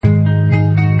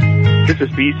is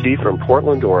BC from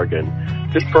Portland, Oregon.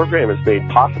 This program is made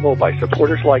possible by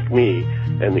supporters like me,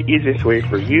 and the easiest way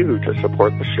for you to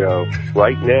support the show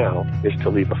right now is to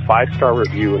leave a 5-star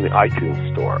review in the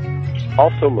iTunes store.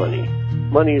 Also money.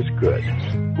 Money is good.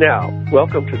 Now,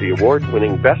 welcome to the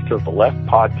award-winning Best of the Left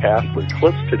podcast with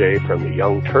clips today from the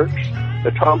Young Turks,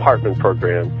 the Thom Hartmann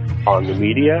Program, On the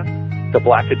Media, the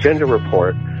Black Agenda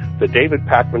Report, the David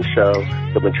Pakman Show,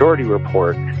 the Majority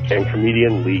Report, and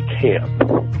comedian Lee Camp.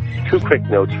 2 quick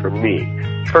notes from me.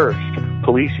 First,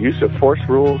 police use of force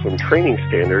rules and training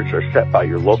standards are set by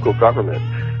your local government.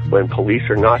 When police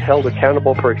are not held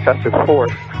accountable for excessive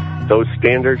force, those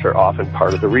standards are often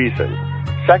part of the reason.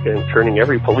 Second, turning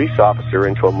every police officer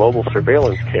into a mobile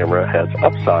surveillance camera has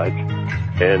upsides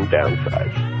and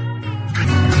downsides.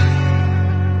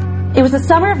 It was the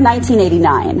summer of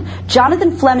 1989.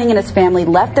 Jonathan Fleming and his family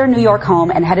left their New York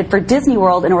home and headed for Disney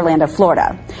World in Orlando,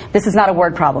 Florida. This is not a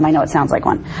word problem. I know it sounds like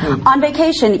one. On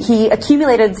vacation, he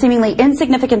accumulated seemingly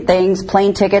insignificant things,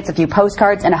 plane tickets, a few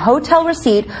postcards, and a hotel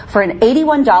receipt for an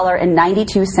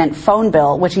 $81.92 phone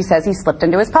bill, which he says he slipped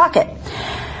into his pocket.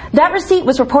 That receipt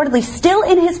was reportedly still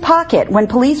in his pocket when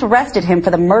police arrested him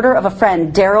for the murder of a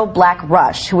friend, Daryl Black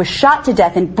Rush, who was shot to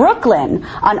death in Brooklyn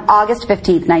on August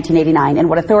 15th, 1989, in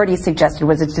what authorities suggested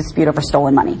was a dispute over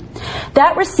stolen money.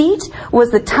 That receipt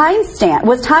was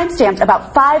timestamped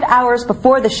about 5 hours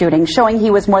before the shooting, showing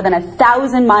he was more than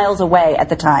 1,000 miles away at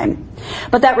the time.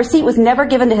 But that receipt was never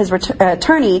given to his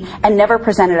attorney and never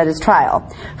presented at his trial.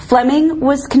 Fleming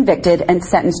was convicted and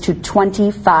sentenced to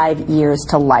 25 years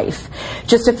to life.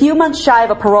 Just a few months shy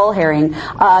of a parole hearing,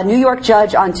 a New York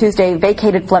judge on Tuesday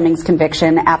vacated Fleming's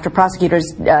conviction after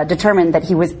prosecutors determined that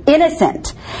he was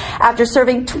innocent. After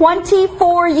serving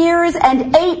 24 years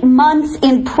and 8 months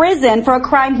in prison for a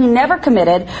crime he never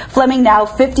committed, Fleming, now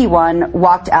 51,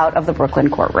 walked out of the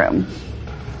Brooklyn courtroom.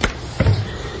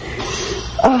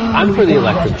 I'm for the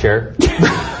electric chair.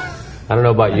 I don't know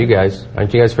about you guys.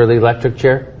 Aren't you guys for the electric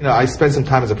chair? You know, I spent some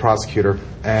time as a prosecutor,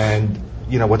 and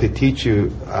you know what they teach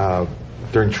you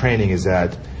during training is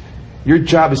that your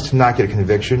job is to not get a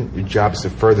conviction. Your job is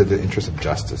to further the interest of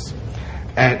justice.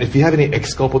 And if you have any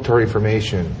exculpatory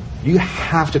information, you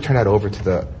have to turn that over to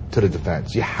the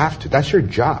defense. You have to. That's your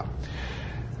job.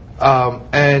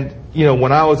 And you know,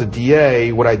 when I was a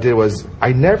DA, what I did was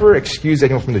I never excused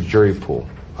anyone from the jury pool.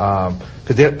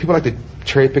 Because people like to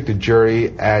cherry pick the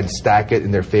jury and stack it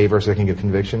in their favor so they can get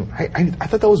conviction. I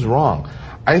thought that was wrong.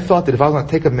 I thought that if I was going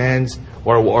to take a man's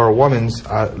or a woman's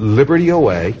liberty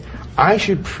away, I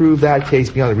should prove that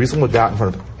case beyond a reasonable doubt in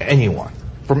front of anyone,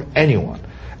 from anyone.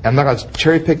 And I'm not going to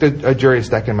cherry pick a jury and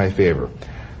stack it in my favor.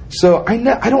 So I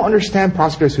don't understand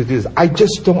prosecutors who do this. I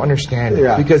just don't understand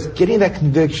it. Because getting that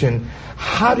conviction,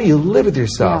 how do you live with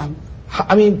yourself? Yeah.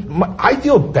 I mean, I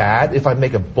feel bad if I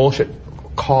make a bullshit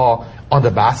call on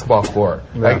the basketball court.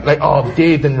 Yeah. Like, oh,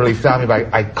 Dave didn't really foul me,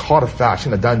 but I caught a foul. I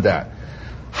shouldn't have done that.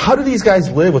 How do these guys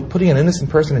live with putting an innocent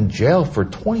person in jail for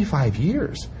 25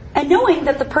 years? And knowing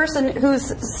that the person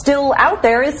who's still out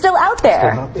there is still out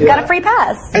there. You got a free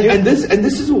pass. And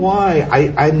this is why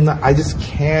I just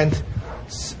can't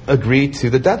agree to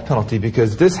the death penalty,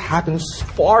 because this happens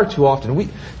far too often.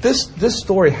 This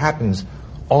story happens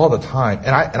all the time.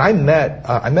 And I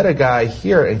met a guy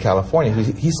here in California who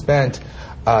he spent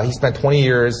 20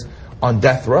 years on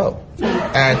death row,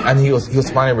 and he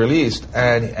was finally released,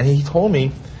 and he told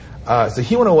me, so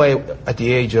he went away at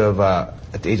the age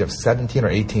of 17 or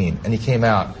 18, and he came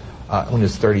out when he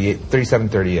was 37,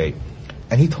 38,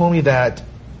 and he told me that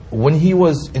when he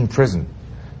was in prison,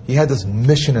 he had this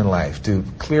mission in life to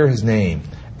clear his name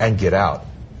and get out,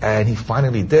 and he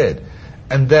finally did,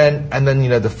 and then you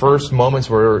know, the first moments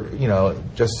were, you know,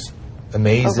 just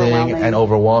amazing and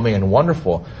overwhelming and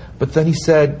wonderful. But then he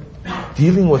said,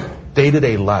 dealing with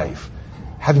day-to-day life,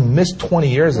 having missed 20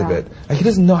 years of it, like, he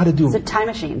doesn't know how to do... It's a time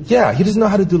machine. Yeah, he doesn't know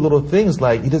how to do little things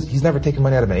like, he's never taken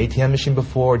money out of an ATM machine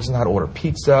before, he doesn't know how to order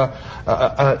pizza.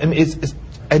 I mean,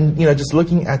 and, you know, just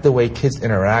looking at the way kids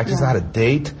interact, he doesn't know how to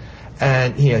date,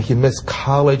 and, you know, he missed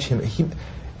college,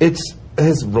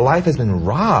 his life has been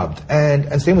robbed,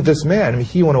 and same with this man. I mean,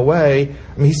 he went away.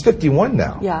 I mean, he's 51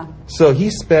 now. Yeah. So he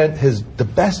spent the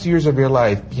best years of your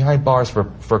life behind bars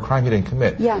for a crime he didn't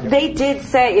commit. Yeah. They did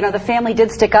say, you know, the family did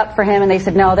stick up for him, and they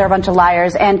said, no, they're a bunch of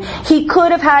liars. And he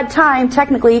could have had time,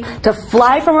 technically, to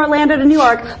fly from Orlando to New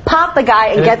York, pop the guy,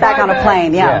 and get back on a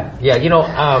plane. Yeah. You know,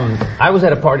 I was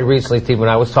at a party recently, Steve, when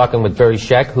I was talking with Barry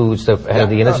Scheck, who's the head of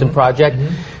the Innocent Project,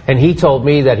 and he told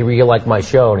me that he really liked my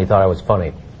show, and he thought I was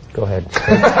funny. Go ahead.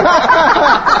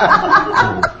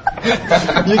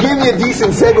 You gave me a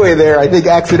decent segue there, I think,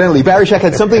 accidentally. Barry Scheck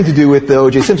had something to do with the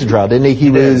O.J. Simpson trial, didn't he?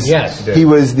 He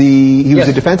was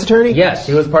a defense attorney? Yes.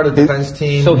 He was part of the defense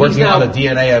team, so working on the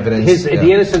DNA evidence.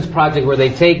 The Innocence Project, where they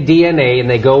take DNA and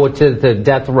they go to the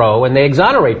death row and they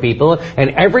exonerate people, and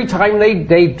every time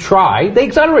they try, they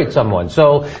exonerate someone.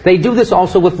 So they do this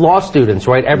also with law students,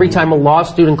 right? Every time a law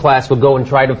student class would go and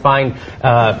try to find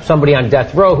somebody on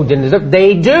death row who didn't deserve,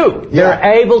 they do. They're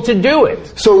able to do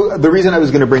it. So the reason I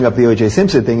was going to bring up the O.J.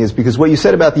 Simpson thing is because what you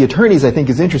said about the attorneys I think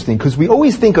is interesting, because we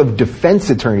always think of defense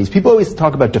attorneys. People always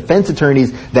talk about defense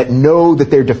attorneys that know that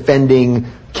they're defending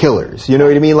killers. You know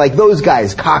what I mean? Like those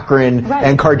guys, Cochran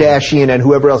and Kardashian and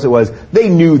whoever else it was, they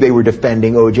knew they were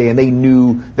defending O.J. and they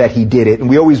knew that he did it. And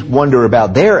we always wonder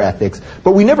about their ethics.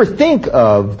 But we never think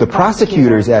of the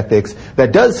prosecutor's ethics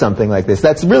that does something like this.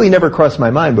 That's really never crossed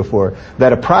my mind before,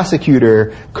 that a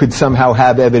prosecutor could somehow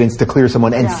have evidence to clear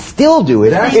someone and still do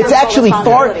it. It's actually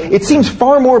it seems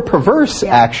far more perverse,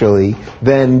 actually,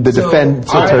 than the defense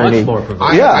attorney.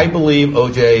 I believe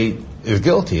O.J. is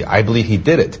guilty. I believe he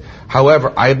did it.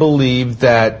 However, I believe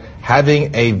that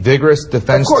having a vigorous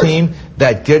defense team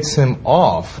that gets him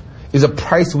off is a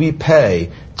price we pay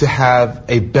to have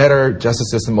a better justice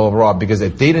system overall, because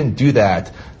if they didn't do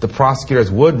that, the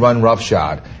prosecutors would run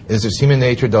roughshod. It's just human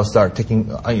nature. They'll start taking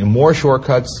more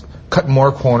shortcuts, cut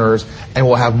more corners, and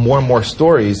we'll have more and more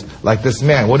stories like this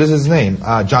man. What is his name?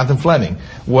 Jonathan Fleming.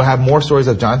 We'll have more stories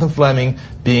of Jonathan Fleming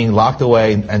being locked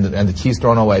away and the keys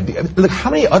thrown away. Look, how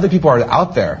many other people are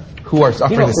out there who are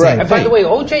suffering the same fate? By the way,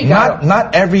 O.J.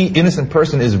 Not every innocent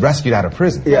person is rescued out of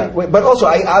prison. Yeah, but also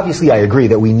I agree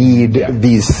that we need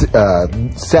these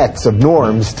sets of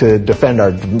norms to defend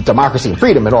our democracy and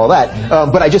freedom and all that.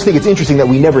 But I just think it's interesting that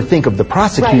we never think of the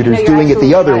prosecutors doing it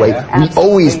the other way. We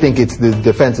always think it's the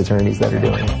defense attorneys that are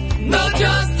doing it. No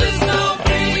justice, no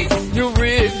peace. You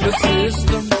rig the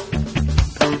system.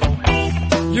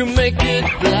 You make it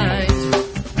blind.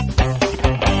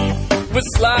 With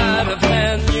sleight of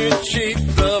hand, you cheat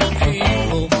the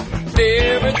people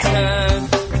every time.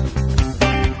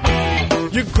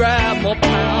 You grab more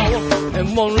power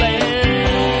and won't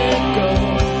let go.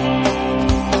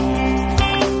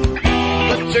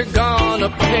 But you're gonna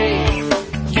pay.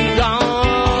 You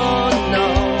don't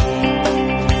know.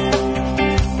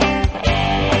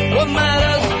 What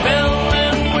matters, Bill,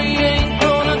 and we ain't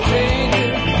gonna take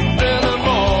it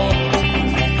anymore.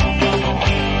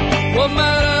 What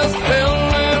matters, Bill,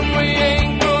 and we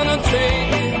ain't gonna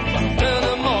take it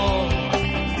anymore.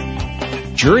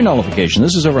 Jury nullification.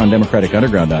 This is over on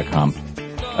DemocraticUnderground.com.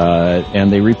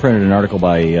 And they reprinted an article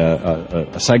by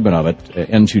a segment of it.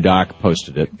 N2Doc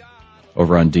posted it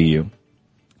over on DU.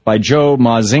 By Joe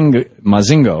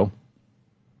Mazingo.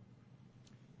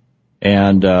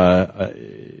 And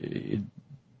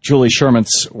Julie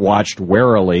Shermans watched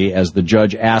warily as the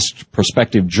judge asked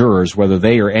prospective jurors whether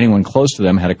they or anyone close to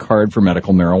them had a card for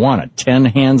medical marijuana. 10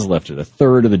 hands lifted, a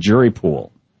third of the jury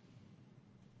pool.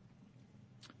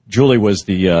 Julie was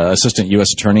the assistant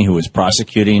U.S. attorney who was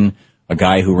prosecuting a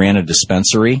guy who ran a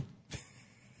dispensary.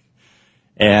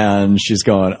 And she's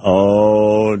going,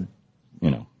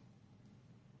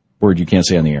 word you can't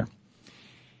say on the air.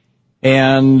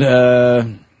 And,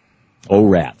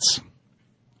 rats.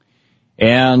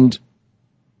 And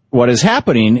what is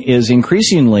happening is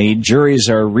increasingly juries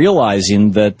are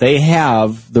realizing that they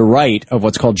have the right of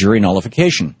what's called jury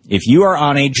nullification. If you are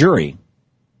on a jury,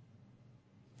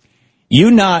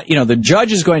 the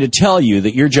judge is going to tell you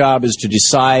that your job is to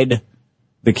decide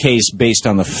the case based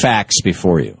on the facts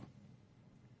before you.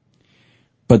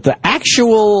 But the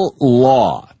actual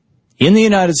law in the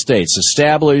United States,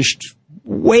 established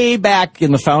way back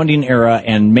in the founding era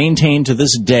and maintained to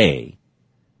this day,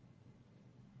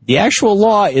 the actual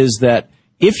law is that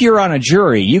if you're on a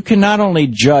jury, you can not only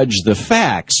judge the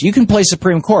facts, you can play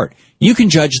Supreme Court. You can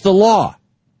judge the law.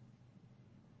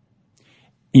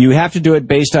 You have to do it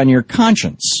based on your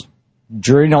conscience.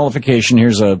 Jury nullification,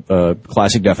 here's a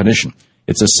classic definition.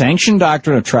 It's a sanctioned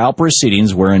doctrine of trial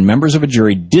proceedings wherein members of a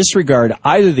jury disregard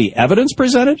either the evidence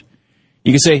presented.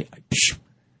 You can say,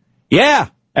 yeah,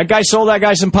 that guy sold that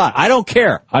guy some pot. I don't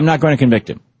care. I'm not going to convict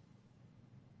him.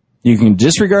 You can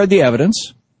disregard the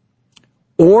evidence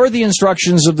or the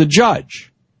instructions of the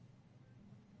judge.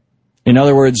 In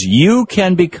other words, you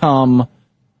can become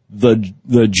the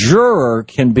juror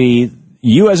can be,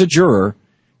 you as a juror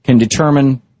can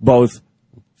determine both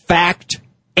fact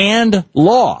and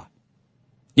law.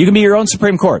 You can be your own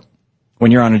Supreme Court when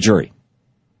you're on a jury.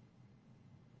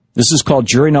 This is called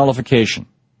jury nullification.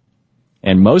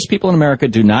 And most people in America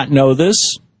do not know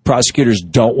this. Prosecutors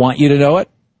don't want you to know it.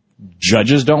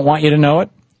 Judges don't want you to know it.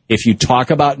 If you talk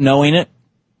about knowing it,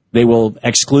 They will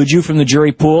exclude you from the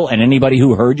jury pool and anybody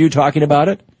who heard you talking about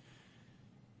it.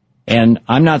 And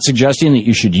I'm not suggesting that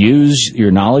you should use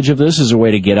your knowledge of this as a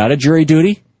way to get out of jury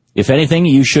duty. If anything,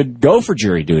 you should go for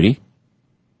jury duty.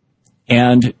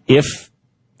 And if,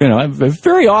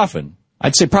 very often,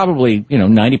 I'd say probably,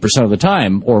 90% of the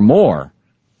time or more,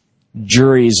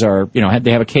 juries are,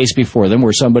 they have a case before them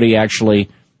where somebody actually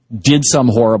did some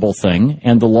horrible thing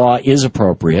and the law is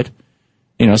appropriate.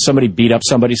 Somebody beat up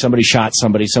somebody, somebody shot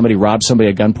somebody, somebody robbed somebody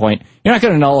at gunpoint. You're not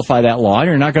going to nullify that law.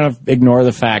 You're not going to ignore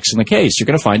the facts in the case. You're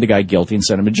going to find the guy guilty and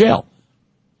send him to jail.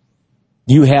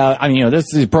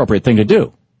 That's the appropriate thing to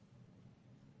do.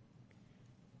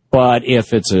 But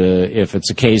if it's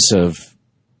a case of,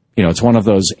 it's one of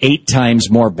those 8 times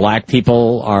more black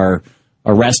people are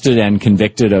arrested and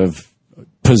convicted of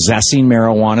possessing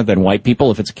marijuana than white people,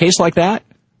 if it's a case like that,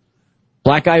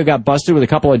 black guy who got busted with a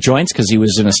couple of joints because he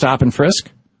was in a stop and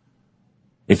frisk,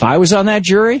 if I was on that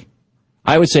jury,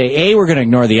 I would say, A, we're going to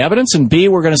ignore the evidence, and B,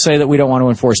 we're going to say that we don't want to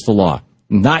enforce the law.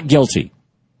 Not guilty.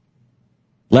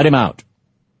 Let him out.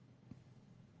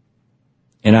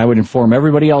 And I would inform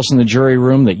everybody else in the jury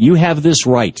room that you have this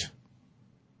right.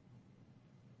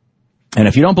 And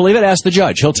if you don't believe it, ask the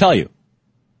judge. He'll tell you.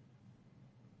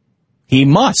 He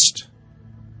must.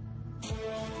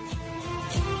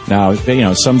 Now,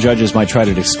 some judges might try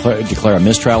to declare a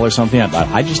mistrial or something, but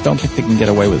I just don't think they can get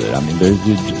away with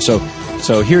it.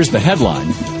 So here's the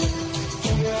headline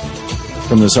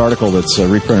from this article that's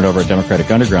reprinted over at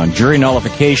Democratic Underground. Jury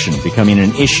nullification becoming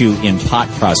an issue in pot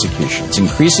prosecutions.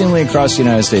 Increasingly across the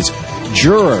United States,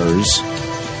 jurors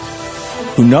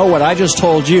who know what I just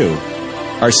told you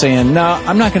are saying, no,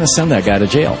 I'm not going to send that guy to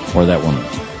jail or that woman.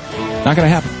 Not going to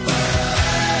happen.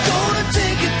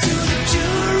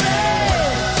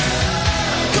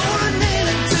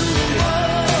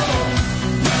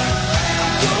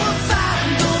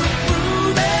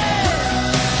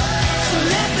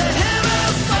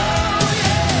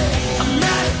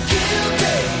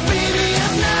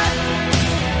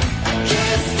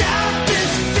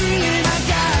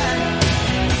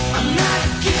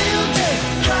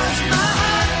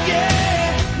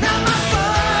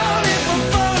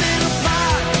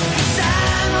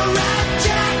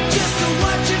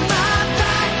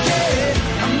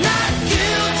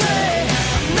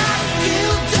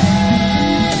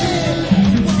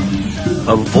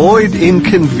 Avoid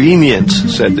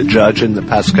inconvenience, said the judge in the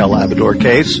Pascal Amador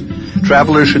case.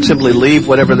 Travelers should simply leave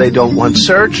whatever they don't want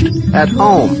searched at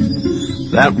home.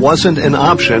 That wasn't an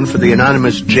option for the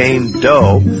anonymous Jane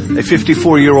Doe, a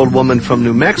 54-year-old woman from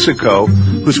New Mexico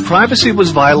whose privacy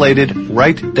was violated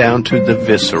right down to the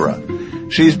viscera.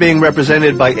 She's being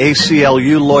represented by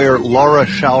ACLU lawyer Laura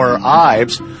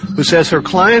Schauer-Ives, who says her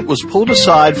client was pulled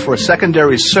aside for a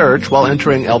secondary search while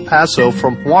entering El Paso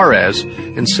from Juarez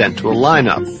and sent to a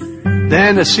lineup.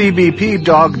 Then a CBP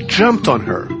dog jumped on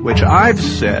her, which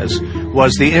Ives says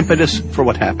was the impetus for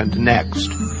what happened next.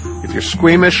 If you're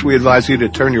squeamish, we advise you to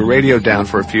turn your radio down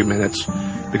for a few minutes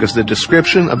because the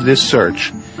description of this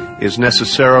search is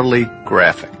necessarily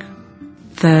graphic.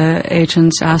 The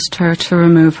agents asked her to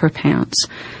remove her pants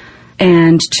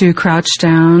and to crouch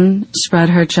down, spread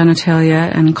her genitalia,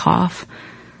 and cough.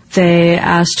 They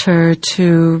asked her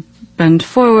to bend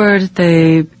forward.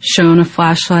 They shone a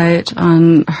flashlight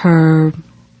on her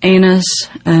anus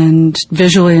and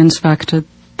visually inspected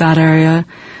that area.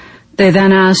 They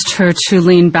then asked her to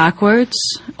lean backwards,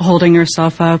 holding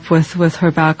herself up with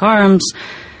her back arms,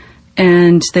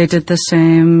 and they did the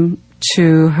same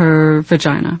to her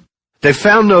vagina. They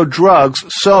found no drugs,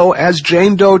 so, as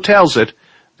Jane Doe tells it,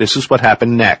 this is what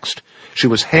happened next. She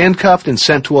was handcuffed and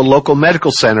sent to a local medical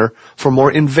center for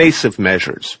more invasive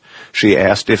measures. She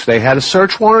asked if they had a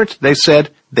search warrant. They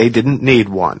said they didn't need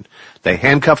one. They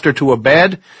handcuffed her to a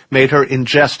bed, made her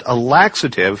ingest a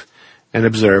laxative, and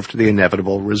observed the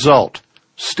inevitable result.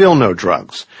 Still no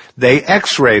drugs. They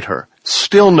x-rayed her.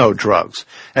 Still no drugs.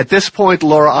 At this point,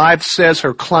 Laura Ives says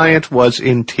her client was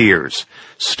in tears.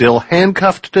 Still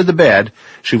handcuffed to the bed,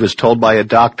 she was told by a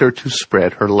doctor to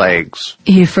spread her legs.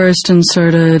 He first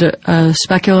inserted a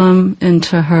speculum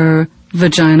into her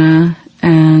vagina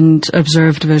and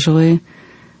observed visually.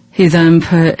 He then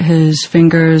put his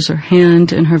fingers or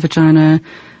hand in her vagina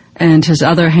and his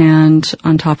other hand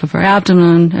on top of her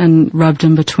abdomen and rubbed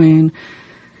in between.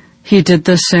 He did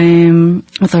the same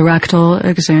with a rectal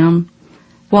exam.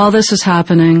 While this is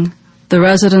happening, the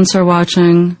residents are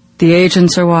watching, the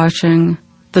agents are watching,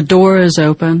 the door is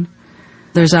open.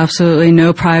 There's absolutely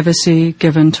no privacy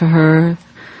given to her,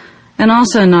 and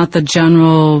also not the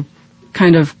general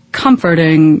kind of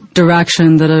comforting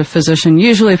direction that a physician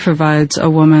usually provides a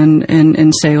woman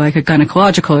in say, like a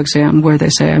gynecological exam, where they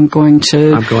say, I'm going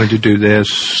to do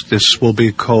this. This will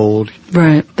be cold.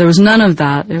 Right. There was none of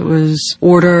that. It was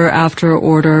order after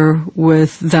order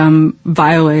with them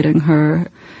violating her,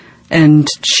 and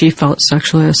she felt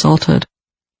sexually assaulted.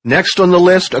 Next on the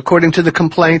list, according to the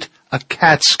complaint, a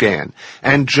CAT scan.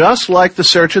 And just like the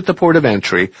search at the port of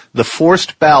entry, the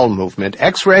forced bowel movement,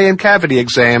 X-ray and cavity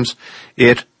exams,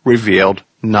 it revealed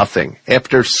nothing.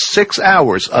 After 6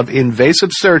 hours of invasive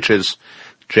searches,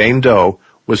 Jane Doe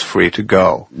was free to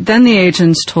go. Then the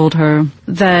agents told her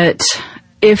that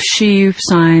if she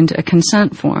signed a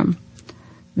consent form,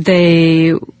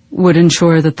 they would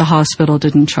ensure that the hospital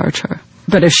didn't charge her.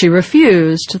 But if she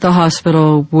refused, the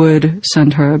hospital would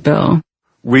send her a bill.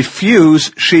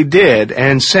 Refuse she did,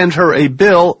 and send her a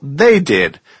bill they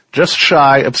did, just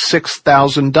shy of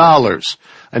 $6,000.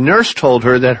 A nurse told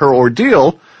her that her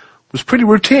ordeal was pretty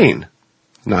routine.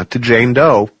 Not to Jane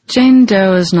Doe. Jane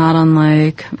Doe is not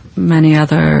unlike many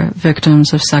other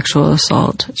victims of sexual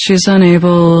assault. She's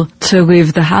unable to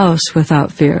leave the house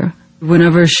without fear.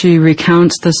 Whenever she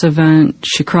recounts this event,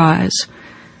 she cries.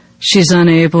 She's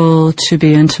unable to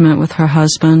be intimate with her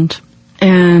husband.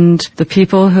 And the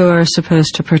people who are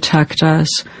supposed to protect us,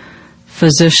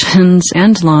 physicians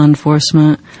and law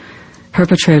enforcement,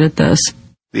 perpetrated this.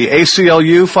 The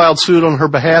ACLU filed suit on her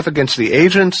behalf against the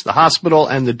agents, the hospital,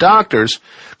 and the doctors,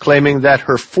 claiming that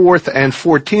her 4th and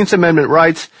 14th Amendment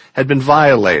rights had been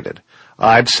violated.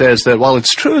 Ives says that while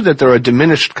it's true that there are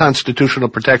diminished constitutional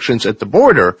protections at the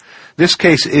border, this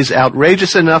case is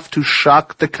outrageous enough to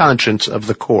shock the conscience of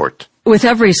the court. With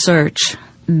every search,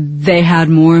 they had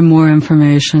more and more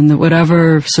information that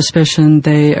whatever suspicion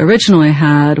they originally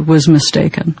had was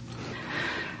mistaken.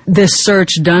 This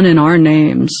search done in our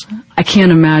names, I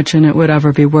can't imagine it would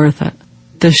ever be worth it.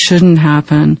 This shouldn't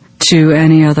happen to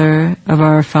any other of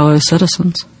our fellow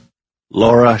citizens.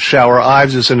 Laura Shower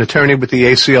Ives is an attorney with the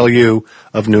ACLU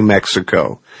of New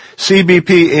Mexico.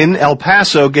 CBP in El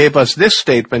Paso gave us this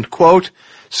statement, quote,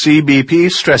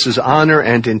 CBP stresses honor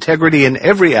and integrity in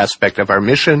every aspect of our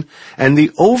mission, and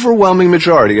the overwhelming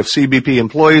majority of CBP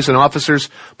employees and officers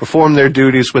perform their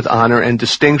duties with honor and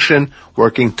distinction,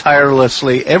 working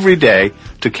tirelessly every day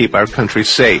to keep our country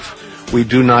safe. We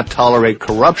do not tolerate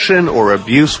corruption or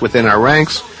abuse within our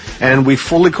ranks, and we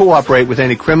fully cooperate with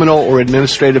any criminal or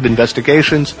administrative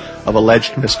investigations of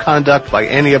alleged misconduct by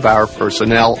any of our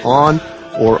personnel on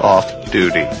or off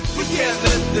duty. We can't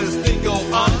let this thing go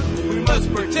on. We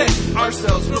must protect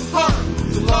ourselves from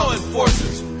harm. The law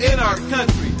enforcers in our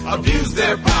country abuse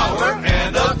their power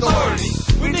and authority.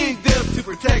 We need them to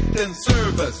protect and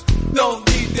serve us. Don't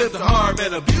need them to harm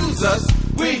and abuse us.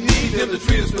 We need them to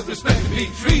treat us with respect and be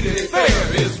treated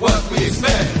fair is what we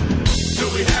expect. Do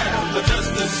we have the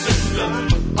justice system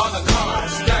on the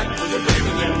cards stacked with your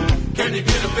favorite them? Can you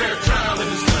get a fair trial in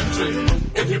this country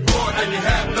if you're poor and you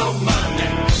have no money?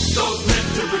 Those men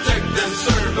to protect and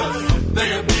serve us,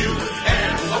 they abuse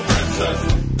and oppress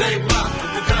us. They mock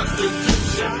the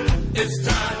Constitution. It's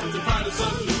time to find a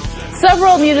solution.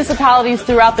 Several municipalities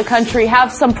throughout the country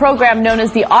have some program known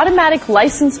as the Automatic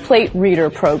License Plate Reader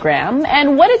Program.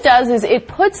 And what it does is it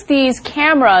puts these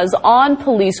cameras on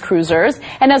police cruisers,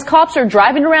 and as cops are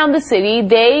driving around the city,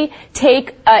 they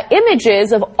take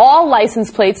images of all license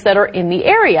plates that are in the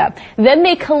area. Then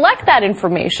they collect that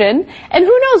information, and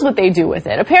who knows what they do with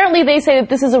it. Apparently they say that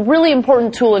this is a really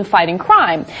important tool in fighting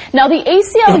crime. Now the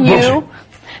ACLU...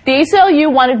 The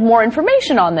ACLU wanted more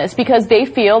information on this because they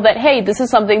feel that, hey, this is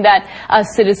something that a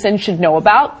citizen should know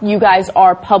about. You guys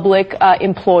are public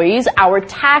employees. Our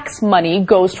tax money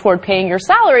goes toward paying your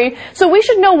salary, so we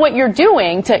should know what you're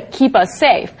doing to keep us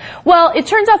safe. Well, it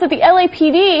turns out that the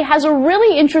LAPD has a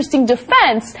really interesting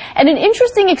defense and an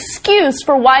interesting excuse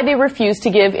for why they refuse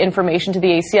to give information to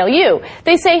the ACLU.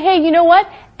 They say, hey, you know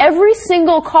what? Every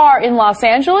single car in Los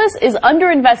Angeles is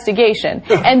under investigation.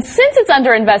 And since it's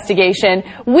under investigation,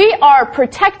 we are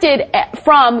protected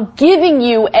from giving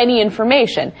you any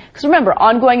information. Because remember,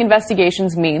 ongoing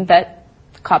investigations mean that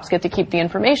cops get to keep the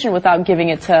information without giving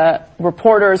it to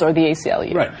reporters or the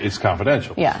ACLU. Right, it's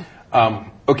confidential. Yeah.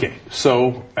 Okay,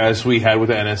 so as we had with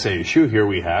the NSA issue, here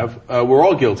we have, we're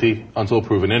all guilty until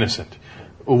proven innocent.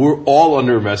 We're all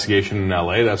under investigation in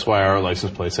L.A. That's why our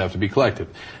license plates have to be collected.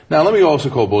 Now, let me also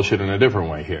call bullshit in a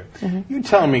different way here. Mm-hmm. You're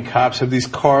telling me cops have these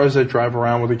cars that drive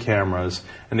around with the cameras,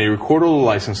 and they record all the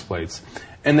license plates,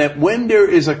 and that when there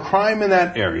is a crime in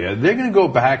that area, they're going to go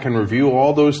back and review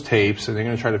all those tapes, and they're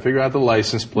going to try to figure out the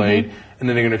license plate, mm-hmm. and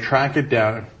then they're going to track it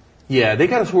down. Yeah, they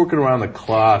got us working around the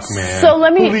clock, man. So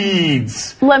let me...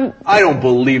 Please. I don't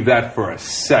believe that for a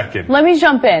second. Let me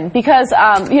jump in because,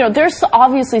 there's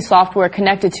obviously software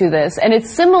connected to this, and it's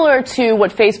similar to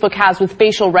what Facebook has with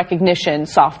facial recognition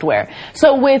software.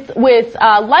 So with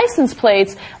license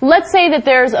plates, let's say that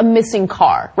there's a missing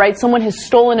car, right? Someone has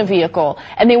stolen a vehicle,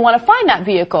 and they want to find that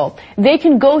vehicle. They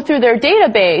can go through their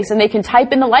database, and they can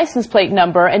type in the license plate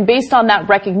number, and based on that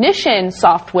recognition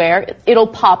software, it'll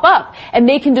pop up, and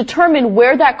they can determine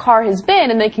where that car has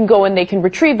been, and they can go and they can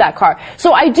retrieve that car.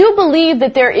 So I do believe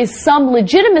that there is some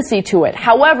legitimacy to it.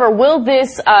 However, will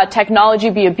this technology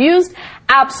be abused?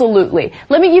 Absolutely.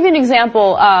 Let me give you an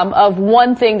example of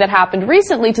one thing that happened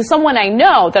recently to someone I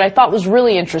know that I thought was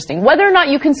really interesting. Whether or not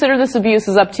you consider this abuse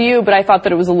is up to you, but I thought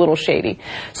that it was a little shady.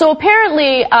 So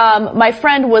apparently, my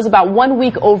friend was about 1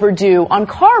 week overdue on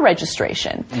car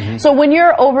registration. Mm-hmm. So when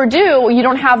you're overdue, you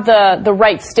don't have the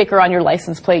right sticker on your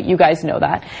license plate. You guys know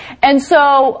that. And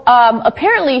so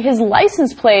apparently his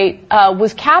license plate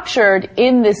was captured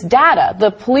in this data.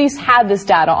 The police had this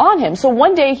data on him. So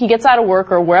one day he gets out of work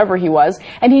or wherever he was,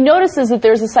 and he notices that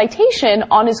there's a citation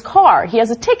on his car. He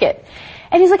has a ticket.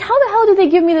 And he's like, how the hell did they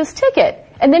give me this ticket?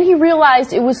 And then he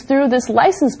realized it was through this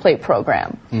license plate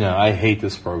program. No, I hate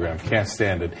this program. Can't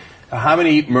stand it. How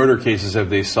many murder cases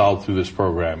have they solved through this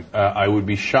program? I would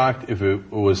be shocked if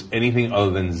it was anything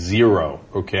other than 0,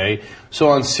 okay? So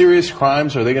on serious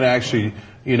crimes, are they going to actually,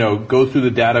 go through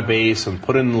the database and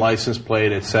put in the license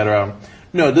plate, etc.?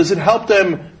 No. Does it help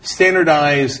them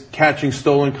standardize catching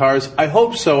stolen cars? I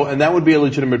hope so, and that would be a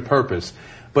legitimate purpose.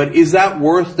 But is that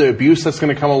worth the abuse that's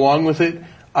going to come along with it?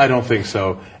 I don't think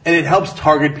so. And it helps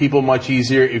target people much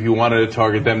easier if you wanted to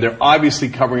target them. They're obviously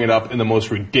covering it up in the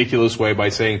most ridiculous way by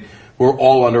saying we're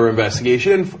all under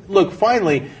investigation. And look,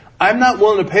 finally, I'm not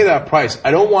willing to pay that price.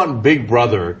 I don't want Big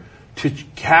Brother to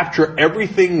capture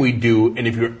everything we do, and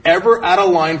if you're ever out of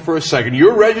line for a second,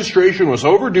 your registration was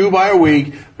overdue by a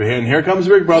week, and here comes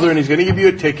Big Brother, and he's going to give you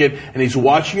a ticket, and he's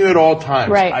watching you at all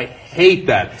times. Right. I hate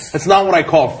that. That's not what I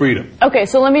call freedom. Okay,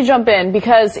 so let me jump in,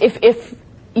 because if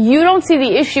you don't see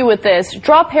the issue with this,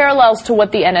 draw parallels to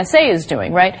what the NSA is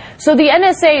doing, right? So the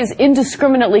NSA is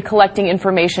indiscriminately collecting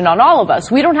information on all of us.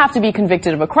 We don't have to be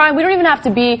convicted of a crime. We don't even have to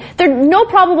be, there's no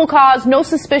probable cause, no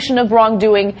suspicion of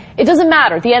wrongdoing. It doesn't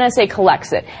matter. The NSA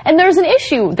collects it. And there's an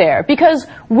issue there because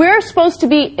we're supposed to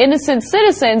be innocent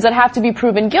citizens that have to be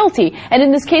proven guilty. And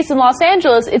in this case in Los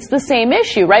Angeles, it's the same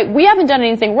issue, right? We haven't done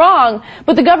anything wrong,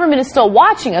 but the government is still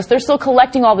watching us. They're still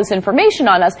collecting all this information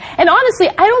on us. And honestly,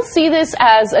 I don't see this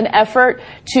as an effort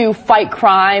to fight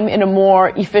crime in a more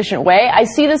efficient way. I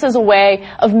see this as a way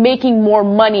of making more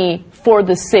money for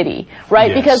the city,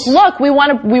 right? Yes. Because look, we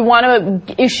want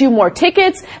to issue more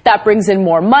tickets. That brings in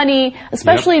more money,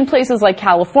 especially in places like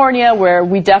California where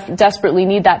we desperately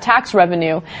need that tax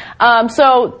revenue.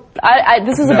 So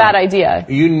this is a bad idea.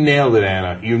 You nailed it,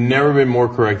 Anna. You've never been more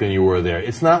correct than you were there.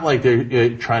 It's not like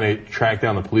they're trying to track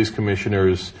down the police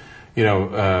commissioner's,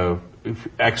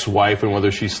 ex-wife and whether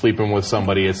she's sleeping with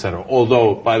somebody, etc.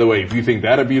 Although, by the way, if you think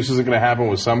that abuse isn't going to happen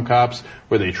with some cops,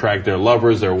 where they track their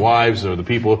lovers, their wives, or the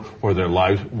people, or their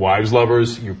wives'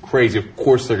 lovers, you're crazy. Of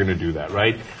course they're going to do that,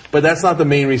 right? But that's not the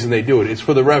main reason they do it. It's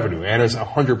for the revenue. Anna's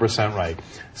 100% right.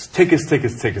 It's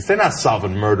tickets. They're not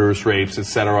solving murders, rapes,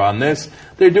 etc. on this.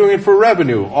 They're doing it for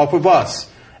revenue off of us.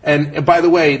 And by the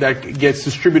way, that gets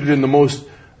distributed in the most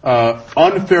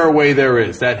unfair way there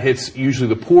is. That hits usually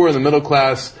the poor and the middle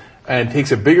class, and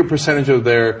takes a bigger percentage of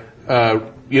their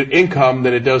income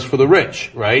than it does for the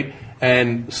rich, right?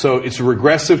 And so it's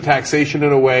regressive taxation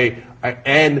in a way.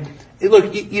 And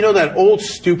look, that old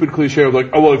stupid cliche of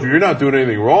like, oh, well, if you're not doing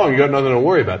anything wrong, you got nothing to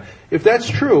worry about. If that's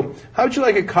true, how would you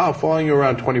like a cop following you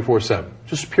around 24/7,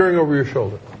 just peering over your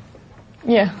shoulder?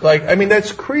 Yeah.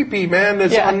 That's creepy, man.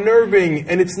 That's unnerving,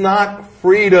 and it's not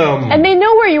freedom. And they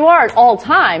know where you are at all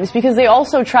times because they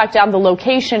also track down the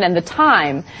location and the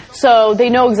time. So they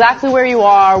know exactly where you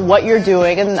are, what you're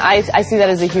doing, and I see that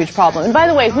as a huge problem. And by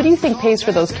the way, who do you think pays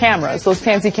for those cameras, those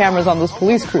fancy cameras on those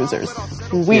police cruisers?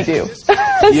 We do.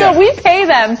 So we pay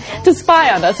them to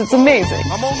spy on us. It's amazing.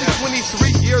 I'm only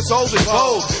 23 years old and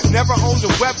bold. Never owned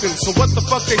a weapon, so what the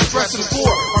fuck they stressing for?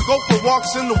 I go for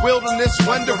walks in the wilderness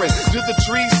wondering, do the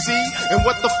trees see? And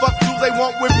what the fuck do they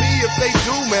want with me? If they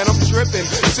do, man, I'm tripping.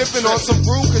 Sipping on some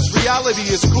brew, cause reality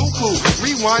is cuckoo.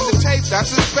 Rewind the tape,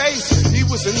 that's his face. He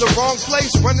was in the wrong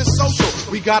place, running social.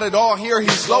 We got it all here,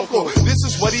 he's local. This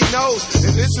is what he knows,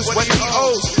 and this is what he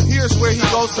owes. Here's where he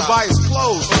goes to buy his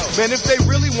clothes. Man, if they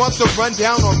really want to run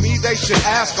down on me, they should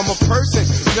ask. I'm a person,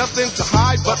 nothing to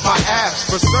hide but my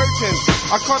ass. For certain,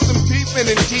 I caught them peeping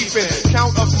and keeping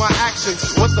count of my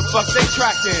actions. What the fuck they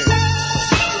tracking?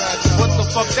 What the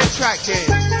fuck that track is?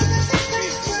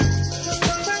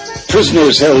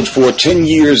 Prisoners held for 10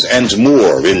 years and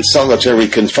more in solitary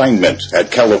confinement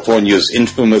at California's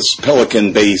infamous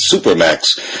Pelican Bay Supermax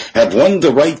have won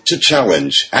the right to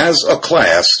challenge, as a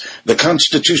class, the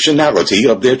constitutionality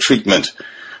of their treatment.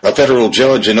 A federal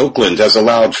judge in Oakland has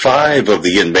allowed 5 of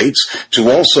the inmates to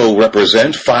also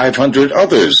represent 500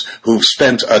 others who've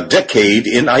spent a decade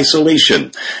in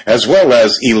isolation, as well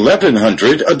as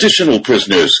 1,100 additional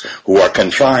prisoners who are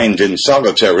confined in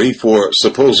solitary for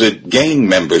supposed gang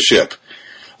membership.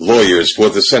 Lawyers for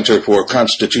the Center for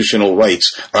Constitutional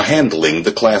Rights are handling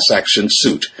the class action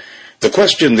suit. The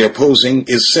question they're posing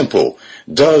is simple.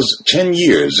 Does 10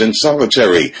 years in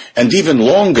solitary, and even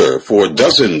longer for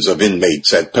dozens of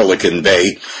inmates at Pelican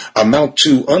Bay, amount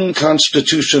to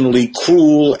unconstitutionally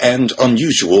cruel and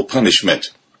unusual punishment?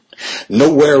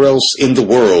 Nowhere else in the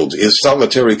world is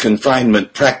solitary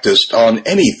confinement practiced on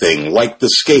anything like the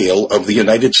scale of the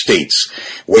United States,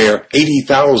 where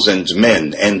 80,000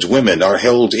 men and women are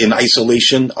held in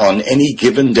isolation on any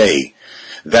given day.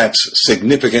 That's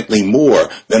significantly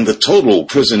more than the total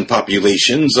prison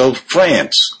populations of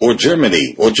France or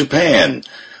Germany or Japan,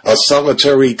 a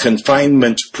solitary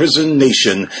confinement prison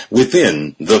nation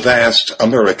within the vast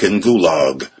American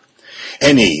gulag.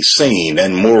 Any sane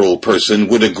and moral person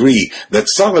would agree that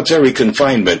solitary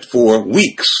confinement for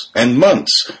weeks and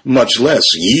months, much less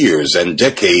years and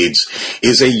decades,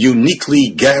 is a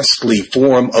uniquely ghastly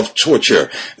form of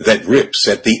torture that rips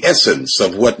at the essence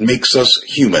of what makes us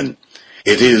human.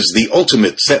 It is the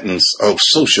ultimate sentence of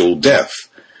social death.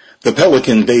 The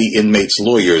Pelican Bay inmates'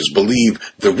 lawyers believe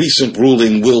the recent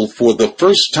ruling will, for the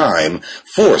first time,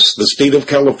 force the state of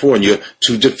California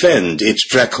to defend its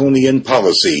draconian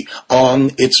policy on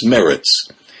its merits.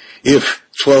 If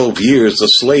 12 years a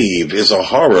slave is a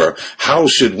horror, how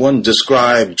should one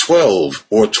describe 12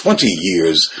 or 20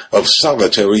 years of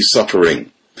solitary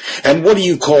suffering? And what do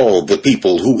you call the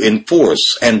people who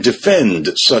enforce and defend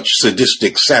such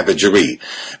sadistic savagery?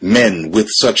 Men with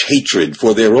such hatred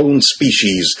for their own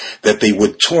species that they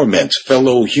would torment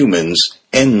fellow humans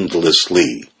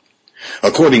endlessly.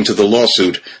 According to the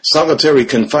lawsuit, solitary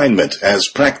confinement, as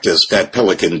practiced at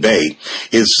Pelican Bay,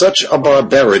 is such a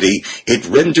barbarity it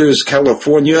renders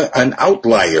California an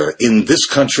outlier in this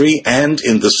country and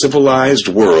in the civilized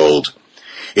world.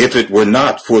 If it were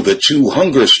not for the 2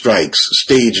 hunger strikes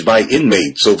staged by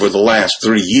inmates over the last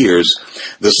 3 years,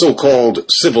 the so-called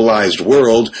civilized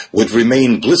world would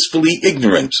remain blissfully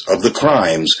ignorant of the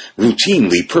crimes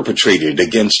routinely perpetrated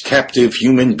against captive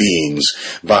human beings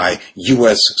by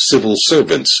U.S. civil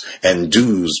servants and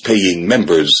dues-paying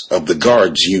members of the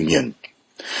Guards Union.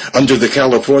 Under the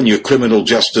California criminal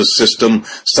justice system,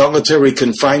 solitary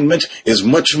confinement is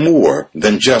much more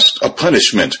than just a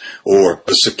punishment or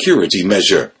a security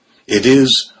measure. It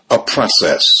is a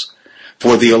process.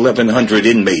 For the 1,100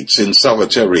 inmates in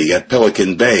solitary at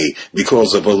Pelican Bay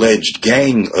because of alleged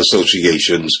gang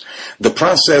associations, the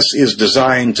process is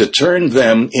designed to turn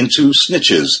them into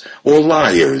snitches or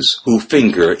liars who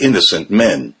finger innocent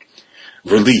men.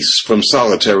 Release from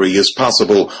solitary is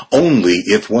possible only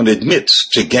if one admits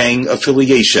to gang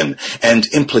affiliation and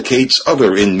implicates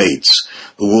other inmates,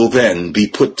 who will then be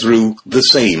put through the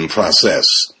same process.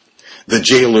 The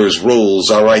jailer's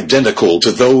roles are identical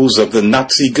to those of the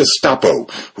Nazi Gestapo,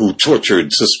 who tortured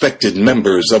suspected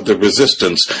members of the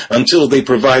resistance until they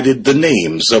provided the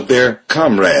names of their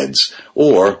comrades,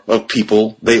 or of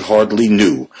people they hardly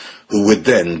knew, who would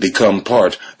then become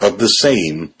part of the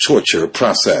same torture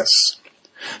process.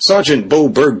 Sergeant Bo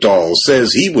Bergdahl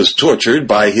says he was tortured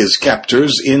by his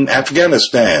captors in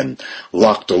Afghanistan,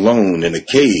 locked alone in a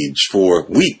cage for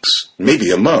weeks, maybe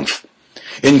a month.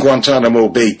 In Guantanamo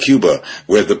Bay, Cuba,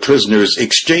 where the prisoners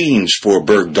exchanged for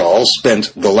Bergdahl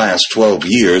spent the last 12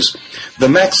 years, the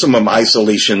maximum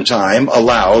isolation time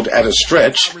allowed at a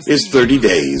stretch is 30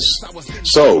 days.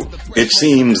 So, it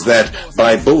seems that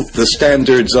by both the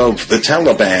standards of the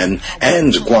Taliban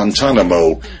and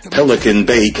Guantanamo, Pelican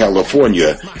Bay,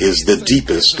 California is the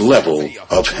deepest level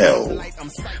of hell.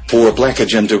 For Black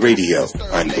Agenda Radio,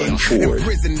 I'm Glenn Ford.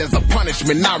 Prison as a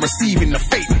punishment, not receiving the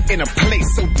fate in a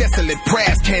place so desolate,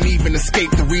 prayers can't even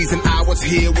escape. The reason I was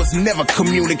here was never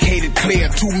communicated clear.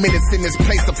 2 minutes in this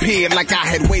place appeared like I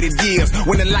had waited years.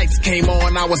 When the lights came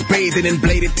on, I was bathing in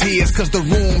bladed tears, cause the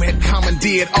room had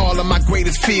commandeered all of my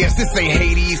greatest fears. This ain't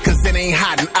Hades, cause it ain't ain't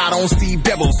hiding, I don't see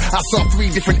devils. I saw 3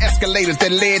 different escalators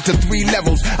that led to 3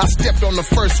 levels. I stepped on the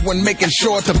first one, making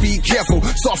sure to be careful.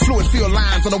 Saw fluid-filled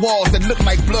lines on the walls that looked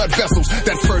like blood vessels.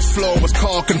 That first floor was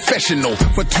called confessional.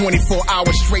 For 24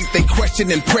 hours straight, they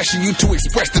questioned and pressured you to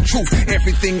express the truth.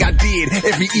 Everything I did,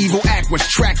 every evil act was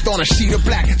tracked on a sheet of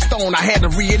black stone. I had to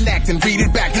reenact and read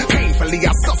it back. Painfully,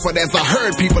 I suffered as I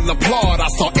heard people applaud. I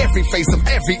saw every face of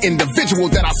every individual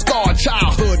that I scarred.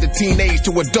 Childhood to teenage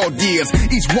to adult years.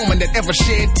 Each woman that ever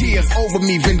shed tears over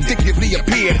me vindictively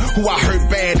appeared. Who I hurt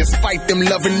bad despite them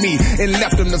loving me, and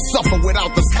left them to suffer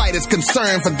without the slightest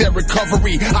concern for their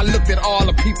recovery. I looked at all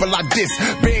the people I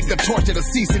dissed, begged the torture to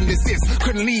cease and desist.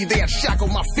 Couldn't leave, they had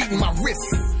shackled my feet and my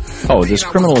wrists. Oh, this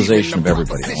criminalization of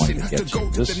everybody I wanted to get to.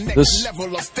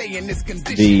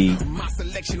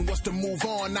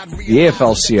 The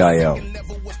AFL-CIO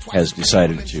has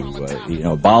decided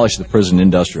to, abolish the prison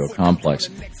industrial complex.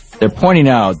 They're pointing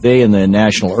out, they and the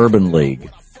National Urban League,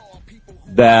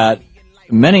 that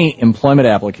many employment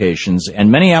applications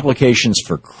and many applications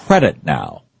for credit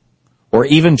now, or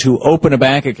even to open a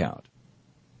bank account,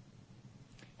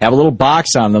 have a little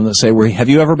box on them that say, have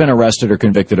you ever been arrested or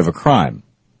convicted of a crime?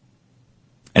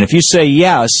 And if you say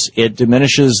yes, it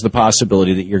diminishes the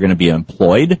possibility that you're going to be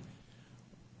employed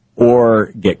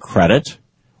or get credit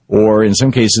or, in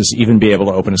some cases, even be able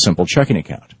to open a simple checking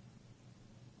account.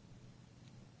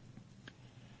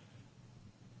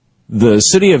 The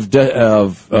city of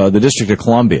the District of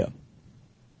Columbia,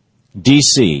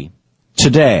 D.C.,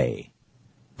 today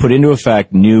put into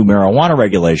effect new marijuana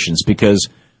regulations because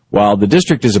while the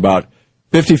district is about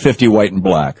 50-50 white and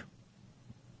black,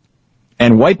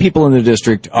 and white people in the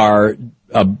district are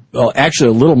actually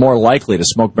a little more likely to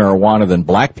smoke marijuana than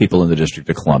black people in the District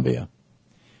of Columbia,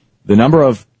 the number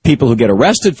of people who get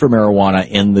arrested for marijuana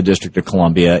in the District of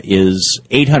Columbia is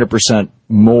 800%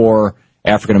 more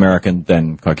African American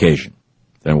than Caucasian,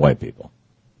 than white people.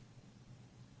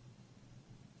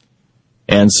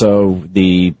 And so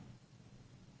the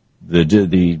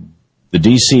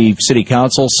D.C. City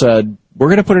Council said, we're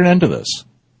going to put an end to this.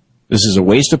 This is a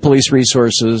waste of police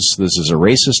resources. This is a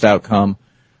racist outcome.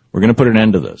 We're going to put an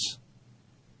end to this.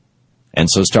 And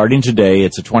so starting today,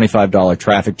 it's a $25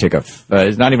 traffic ticket.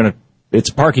 It's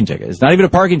a parking ticket. It's not even a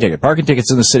parking ticket. Parking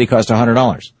tickets in the city cost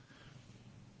 $100.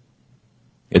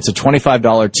 It's a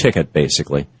 $25 ticket,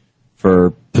 basically,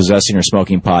 for possessing or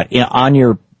smoking pot in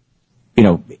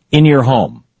your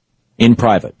home, in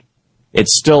private.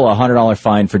 It's still a $100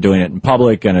 fine for doing it in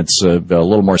public, and it's a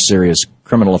little more serious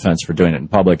criminal offense for doing it in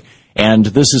public. And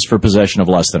this is for possession of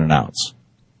less than an ounce.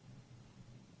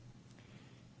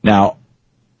 Now,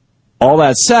 all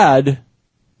that said,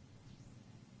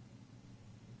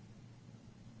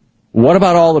 what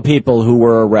about all the people who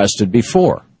were arrested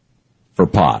before for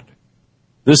pot?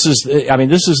 This is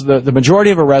the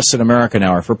majority of arrests in America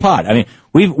now are for pot. I mean,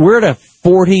 we're at a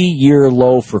 40-year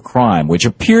low for crime, which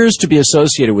appears to be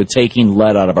associated with taking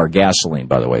lead out of our gasoline,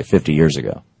 by the way, 50 years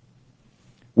ago.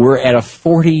 We're at a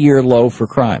 40-year low for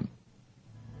crime.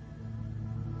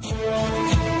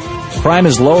 Crime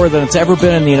is lower than it's ever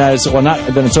been in the United States. Well,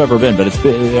 not than it's ever been, but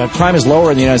crime is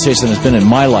lower in the United States than it's been in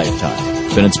my lifetime,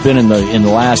 than it's been in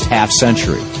the last half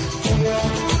century.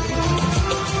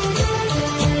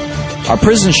 Our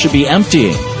prisons should be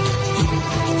emptying.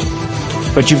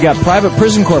 But you've got private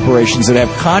prison corporations that have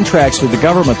contracts with the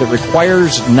government that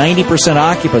requires 90%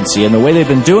 occupancy, and the way they've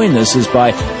been doing this is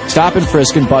by stop and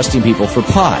frisk and busting people for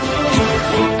pot.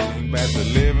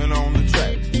 Living on the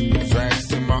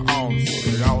tracks in my own, so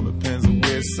it all depends on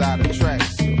which side of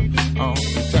tracks.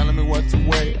 Telling me what to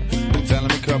wear, telling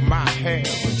me cut my hair,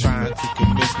 but trying to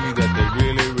convince me that they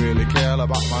really, really care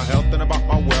about my health and about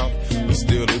my wealth, but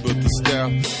still able to stare,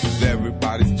 'cause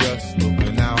everybody's just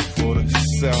looking out for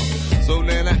themselves. So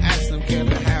then I asked them, can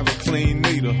they have a clean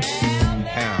needle?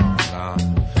 Hell nah,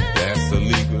 that's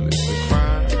illegal, it's a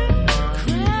crime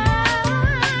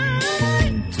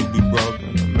to be broke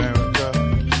in America,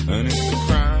 and it's a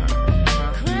crime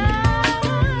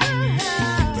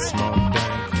to smoke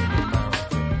dank in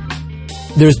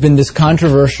America. There's been this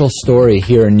controversial story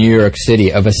here in New York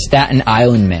City of a Staten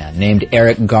Island man named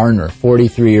Eric Garner,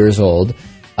 43 years old,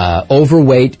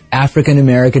 overweight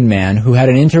African-American man who had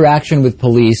an interaction with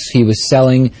police. He was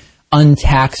selling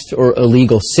untaxed or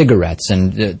illegal cigarettes,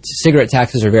 and cigarette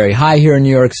taxes are very high here in New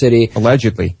York City.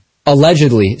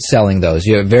 Allegedly selling those.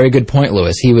 You have a very good point,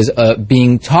 Lewis. He was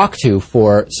being talked to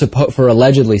for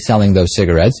allegedly selling those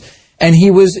cigarettes, and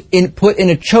he was put in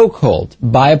a chokehold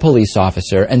by a police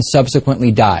officer and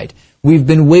subsequently died. We've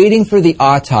been waiting for the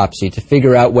autopsy to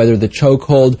figure out whether the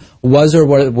chokehold was or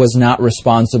was not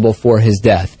responsible for his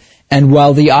death. And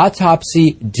while the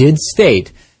autopsy did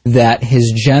state that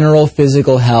his general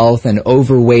physical health and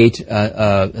overweight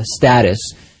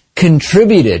status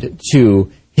contributed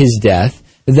to his death,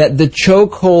 that the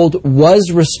chokehold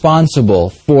was responsible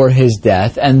for his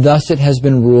death, and thus it has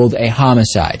been ruled a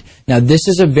homicide. Now, this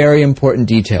is a very important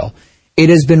detail. It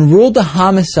has been ruled a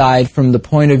homicide from the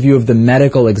point of view of the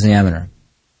medical examiner.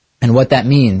 And what that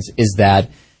means is that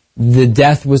the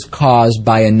death was caused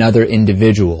by another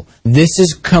individual. This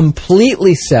is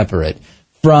completely separate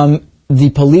from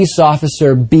the police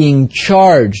officer being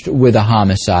charged with a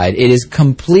homicide. It is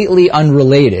completely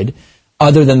unrelated,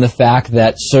 other than the fact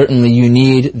that certainly you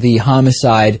need the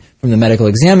homicide from the medical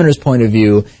examiner's point of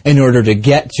view in order to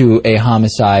get to a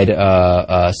homicide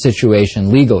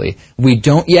situation legally. We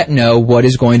don't yet know what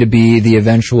is going to be the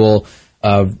eventual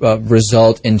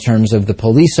result in terms of the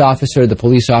police officer. The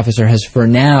police officer has for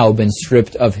now been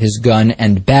stripped of his gun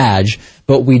and badge,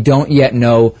 but we don't yet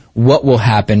know what will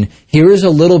happen. Here is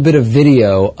a little bit of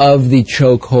video of the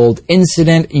chokehold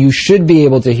incident. You should be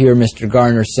able to hear Mr.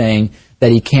 Garner saying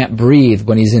that he can't breathe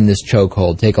when he's in this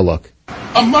chokehold. Take a look.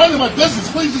 I'm minding my business.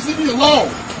 Please just leave me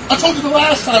alone. I told you the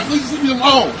last time. Please just leave me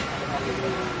alone.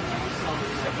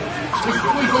 Please,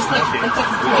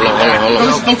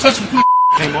 don't touch me. Don't touch me. Don't touch me.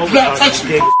 Came over. Do not touch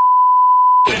me.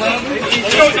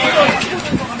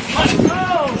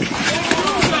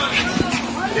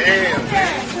 Damn.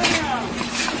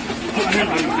 All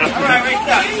right, wait,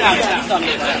 stop.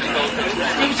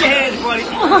 Put your hands, buddy.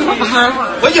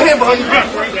 Where's your hand, buddy?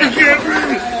 I can't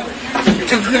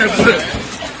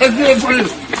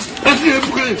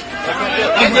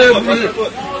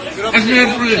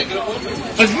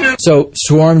breathe. So,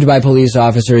 swarmed by police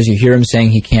officers, you hear him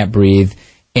saying he can't breathe,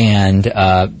 and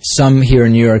some here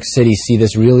in New York City see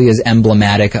this really as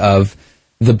emblematic of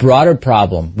the broader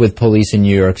problem with police in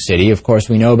New York City. Of course,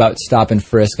 we know about stop and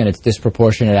frisk and its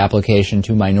disproportionate application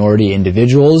to minority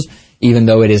individuals, even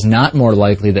though it is not more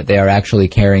likely that they are actually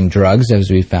carrying drugs, as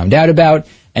we found out about.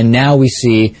 And now we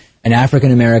see an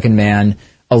African-American man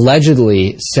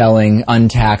allegedly selling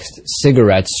untaxed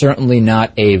cigarettes, certainly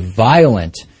not a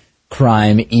violent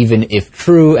crime, even if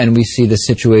true, and we see the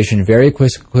situation very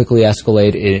quickly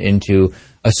escalate into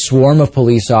a swarm of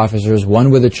police officers,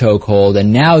 one with a chokehold,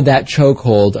 and now that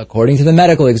chokehold, according to the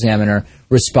medical examiner,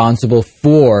 responsible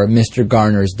for Mr.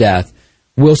 Garner's death.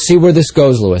 We'll see where this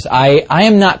goes, Louis. I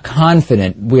am not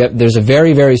confident. There's a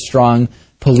very, very strong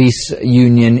police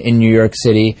union in New York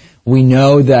City. We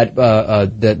know that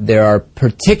that there are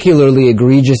particularly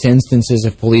egregious instances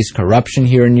of police corruption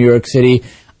here in New York City.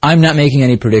 I'm not making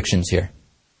any predictions here.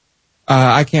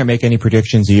 I can't make any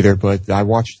predictions either, but I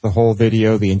watched the whole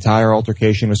video. The entire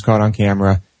altercation was caught on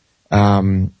camera.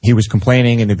 He was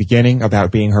complaining in the beginning about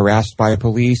being harassed by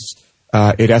police.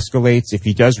 It escalates. If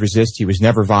he does resist, he was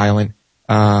never violent.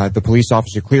 The police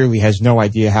officer clearly has no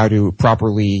idea how to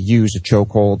properly use a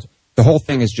chokehold. The whole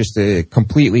thing is just a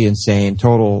completely insane,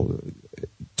 total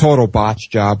botch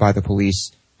job by the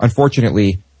police.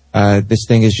 Unfortunately, this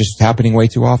thing is just happening way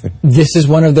too often. This is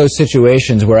one of those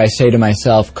situations where I say to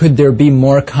myself, could there be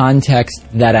more context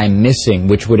that I'm missing,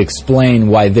 which would explain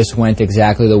why this went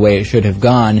exactly the way it should have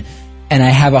gone? And I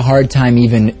have a hard time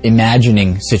even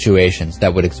imagining situations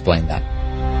that would explain that.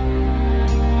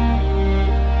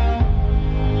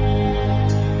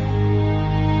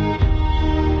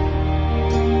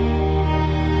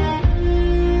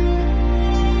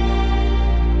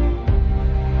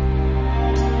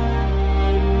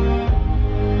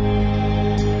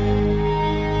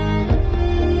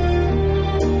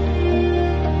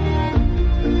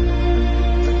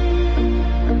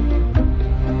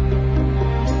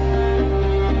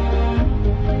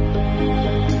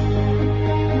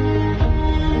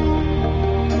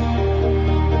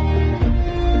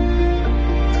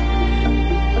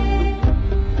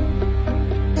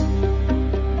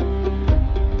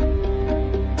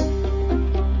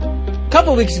 A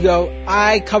couple weeks ago,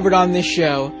 I covered on this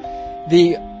show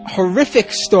the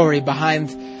horrific story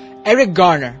behind Eric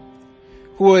Garner,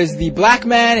 who was the black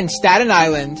man in Staten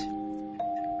Island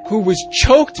who was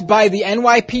choked by the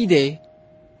NYPD,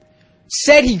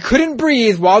 said he couldn't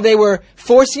breathe while they were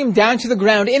forcing him down to the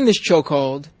ground in this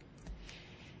chokehold,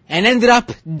 and ended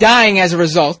up dying as a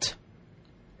result.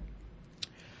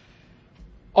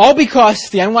 All because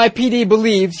the NYPD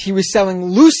believed he was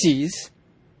selling loosies,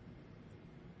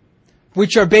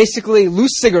 which are basically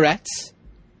loose cigarettes.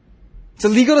 It's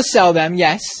illegal to sell them,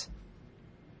 yes.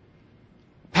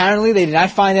 Apparently they did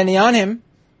not find any on him.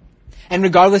 And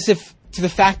regardless if to the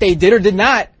fact they did or did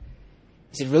not,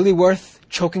 is it really worth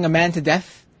choking a man to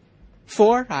death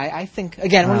for? I think,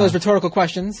 again, one of those rhetorical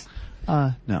questions.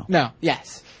 No. No,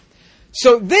 yes.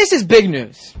 So this is big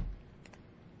news.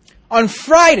 On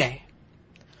Friday,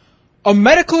 a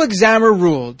medical examiner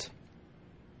ruled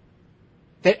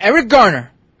that Eric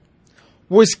Garner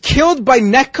was killed by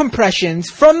neck compressions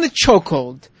from the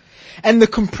chokehold and the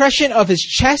compression of his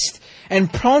chest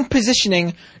and prone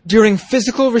positioning during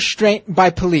physical restraint by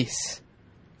police.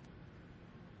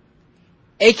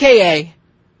 AKA,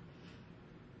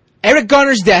 Eric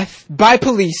Garner's death by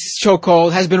police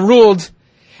chokehold has been ruled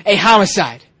a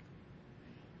homicide.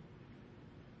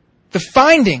 The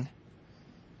finding,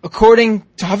 according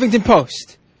to Huffington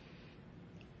Post,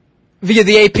 via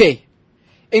the AP,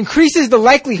 increases the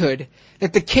likelihood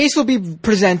that the case will be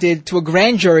presented to a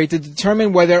grand jury to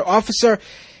determine whether Officer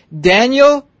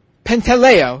Daniel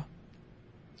Pantaleo,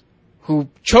 who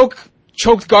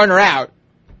choked Garner out,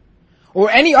 or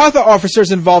any other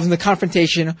officers involved in the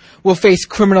confrontation will face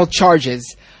criminal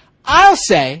charges. I'll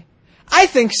say, I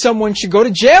think someone should go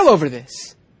to jail over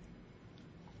this.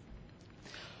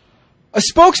 A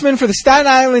spokesman for the Staten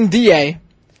Island DA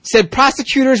said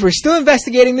prosecutors were still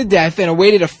investigating the death and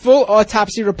awaited a full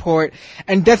autopsy report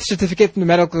and death certificate from the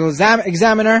medical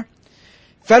examiner.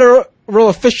 Federal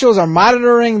officials are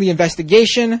monitoring the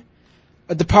investigation.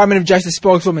 A Department of Justice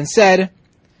spokeswoman said,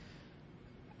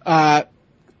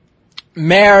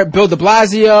 Mayor Bill de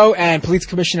Blasio and Police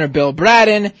Commissioner Bill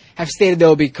Braden have stated they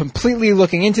will be completely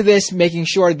looking into this, making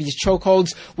sure these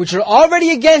chokeholds, which are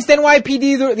already against the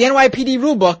NYPD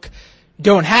rulebook,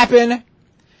 don't happen.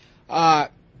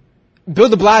 Bill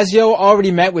de Blasio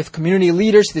already met with community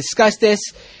leaders to discuss this,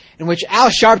 in which Al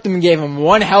Sharpton gave him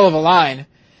one hell of a line,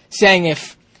 saying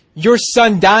if your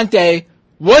son Dante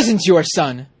wasn't your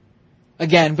son,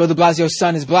 again, Bill de Blasio's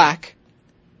son is black,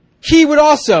 he would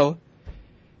also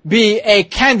be a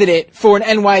candidate for an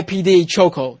NYPD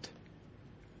chokehold.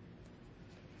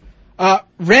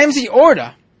 Ramsey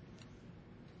Orta,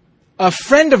 a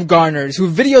friend of Garner's who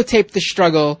videotaped the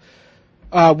struggle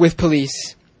with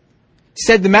police,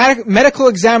 said the medical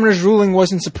examiner's ruling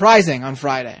wasn't surprising on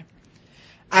Friday.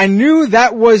 I knew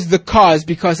that was the cause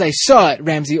because I saw it,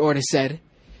 Ramsey Orta said.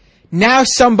 Now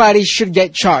somebody should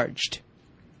get charged.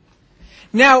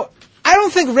 Now, I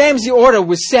don't think Ramsey Orta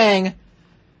was saying,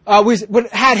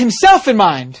 had himself in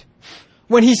mind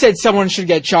when he said someone should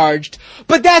get charged,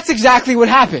 but that's exactly what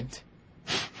happened.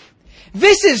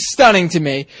 This is stunning to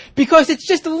me because it's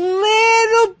just a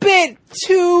little bit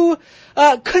too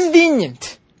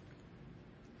convenient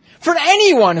for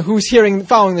anyone who's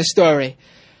following the story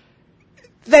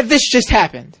that this just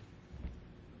happened.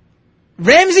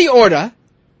 Ramsey Orta,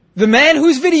 the man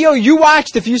whose video you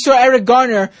watched if you saw Eric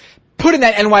Garner put in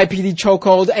that NYPD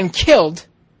chokehold and killed,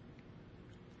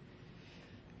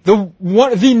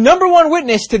 the number one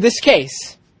witness to this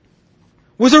case,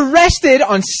 was arrested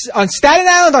on Staten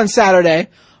Island on Saturday,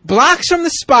 blocks from the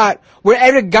spot where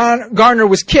Eric Garner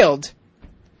was killed,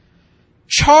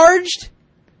 charged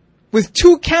with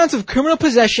 2 counts of criminal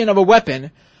possession of a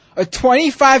weapon, a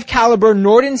 .25 caliber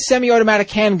Norden semi-automatic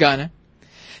handgun,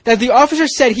 that the officer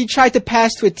said he tried to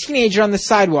pass to a teenager on the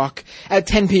sidewalk at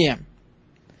 10 p.m.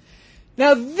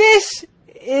 Now this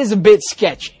is a bit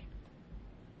sketchy.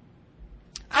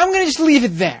 I'm going to just leave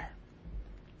it there.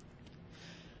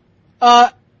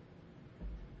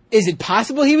 Is it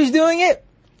possible he was doing it?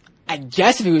 I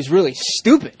guess if he was really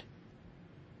stupid.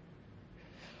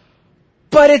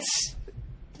 But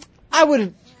I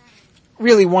would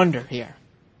really wonder here.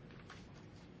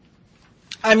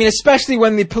 I mean, especially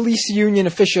when the police union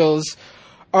officials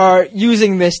are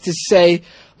using this to say,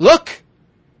 look,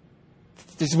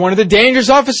 this is one of the dangerous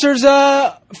officers'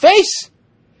 face.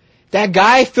 That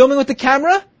guy filming with the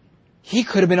camera, he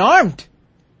could have been armed.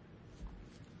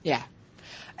 Yeah.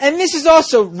 And this is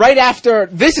also right after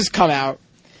this has come out,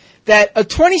 that a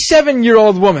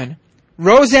 27-year-old woman,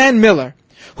 Roseanne Miller,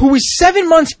 who was 7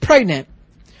 months pregnant,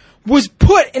 was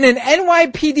put in an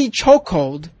NYPD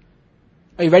chokehold.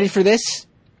 Are you ready for this?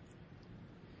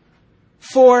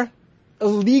 For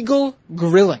illegal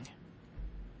grilling.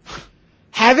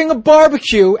 Having a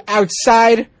barbecue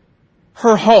outside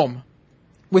her home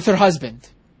with her husband.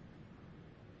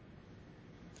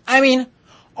 I mean,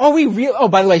 are we real? Oh,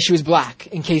 by the way, she was black,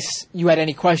 in case you had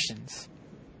any questions.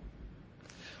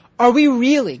 Are we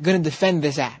really going to defend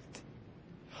this act?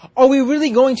 Are we really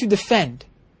going to defend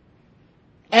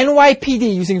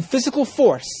NYPD using physical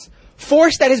force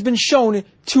that has been shown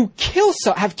to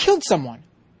have killed someone,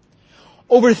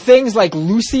 over things like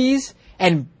Lucy's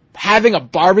and having a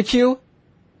barbecue?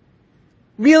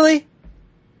 Really?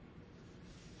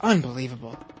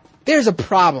 Unbelievable. There's a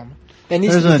problem that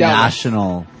needs to be dealt with. There's a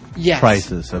national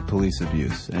crisis of police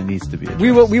abuse, and it needs to be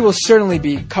addressed. We will certainly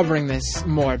be covering this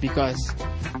more because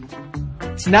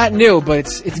it's not new, but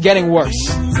it's getting worse.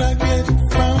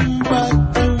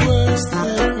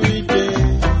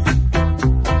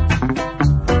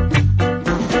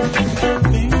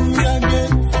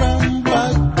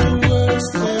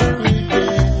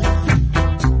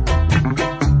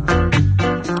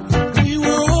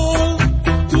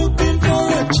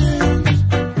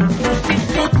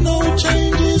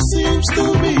 changes seems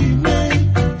to be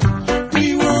made.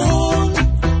 We were all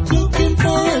looking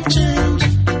for a change,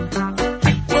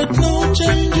 but no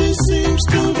changes seems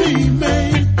to be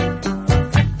made.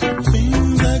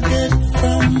 Things I get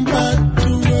from bad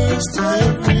to worse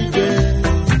every day.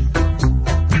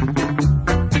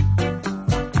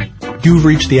 You've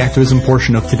reached the activism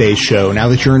portion of today's show. Now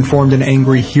that you're informed and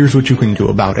angry, here's what you can do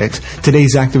about it.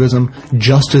 Today's activism,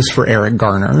 justice for Eric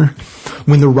Garner.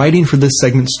 When the writing for this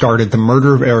segment started, the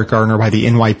murder of Eric Garner by the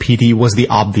NYPD was the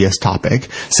obvious topic.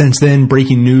 Since then,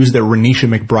 breaking news that Renisha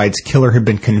McBride's killer had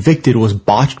been convicted was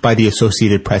botched by the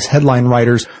Associated Press headline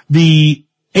writers. The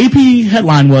AP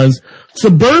headline was,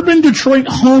 Suburban Detroit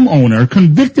homeowner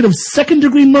convicted of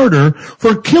second-degree murder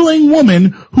for killing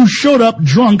woman who showed up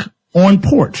drunk on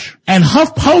porch. And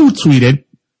HuffPo tweeted,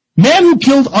 man who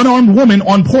killed unarmed woman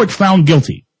on porch found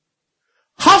guilty.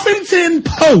 Huffington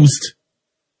Post,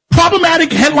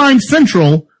 problematic headline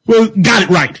central, got it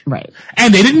right. Right.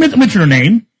 And they didn't mention her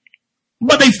name,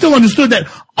 but they still understood that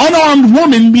unarmed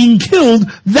woman being killed,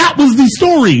 that was the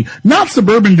story. Not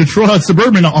suburban Detroit,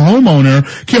 suburban homeowner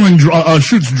killing,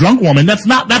 shoots drunk woman. That's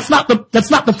not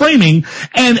the framing.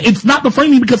 And it's not the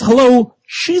framing because, hello,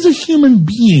 she's a human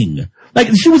being. Like,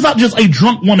 she was not just a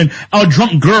drunk woman, a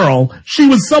drunk girl. She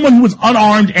was someone who was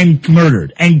unarmed and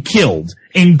murdered and killed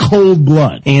in cold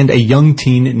blood. And a young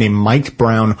teen named Mike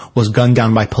Brown was gunned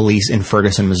down by police in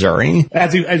Ferguson, Missouri.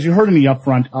 As you heard in the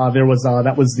upfront,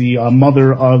 that was the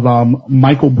mother of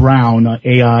Michael Brown,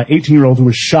 a 18-year-old who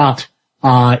was shot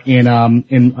in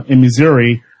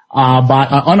Missouri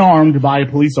unarmed by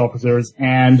police officers.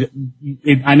 And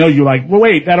I know you're like, well,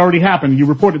 wait, that already happened. You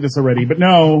reported this already, but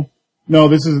no,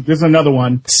 this is another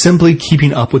one. Simply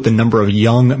keeping up with the number of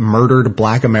young, murdered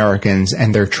black Americans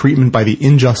and their treatment by the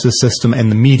injustice system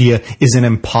and the media is an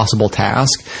impossible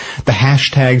task. The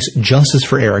hashtags Justice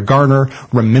for Eric Garner,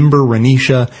 Remember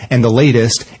Renisha, and the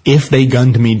latest, If They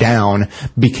Gunned Me Down,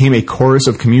 became a chorus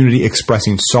of community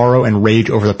expressing sorrow and rage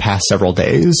over the past several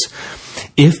days.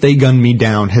 If They Gunned Me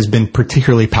Down has been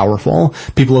particularly powerful.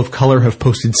 People of color have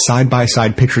posted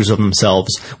side-by-side pictures of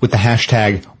themselves with the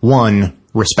hashtag 1,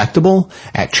 respectable,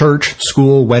 at church,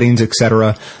 school, weddings,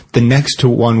 etc. The next to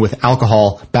one with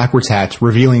alcohol, backwards hats,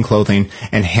 revealing clothing,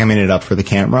 and hamming it up for the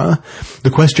camera. The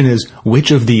question is,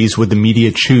 which of these would the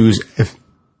media choose as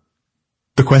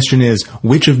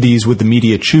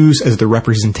the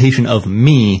representation of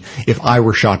me if I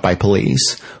were shot by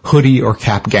police? Hoodie or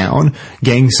cap gown,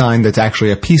 gang sign that's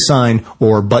actually a peace sign,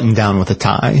 or button down with a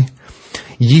tie?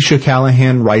 Yesha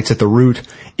Callahan writes at the root,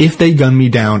 If They Gun Me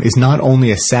Down is not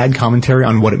only a sad commentary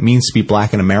on what it means to be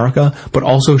black in America, but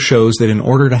also shows that in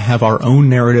order to have our own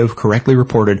narrative correctly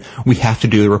reported, we have to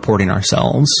do the reporting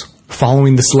ourselves.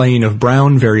 Following the slaying of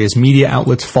Brown, various media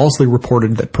outlets falsely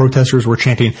reported that protesters were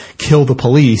chanting, kill the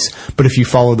police, but if you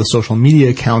follow the social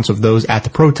media accounts of those at the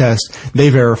protest,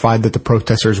 they verified that the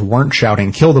protesters weren't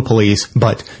shouting, kill the police,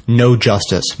 but no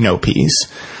justice, no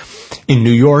peace. In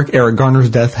New York, Eric Garner's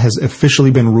death has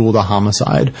officially been ruled a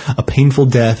homicide, a painful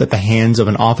death at the hands of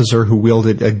an officer who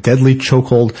wielded a deadly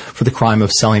chokehold for the crime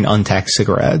of selling untaxed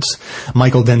cigarettes.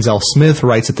 Michael Denzel Smith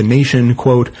writes at The Nation,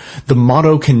 quote, the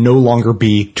motto can no longer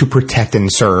be to protect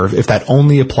and serve if that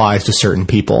only applies to certain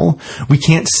people. We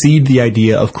can't cede the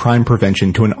idea of crime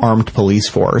prevention to an armed police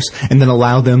force and then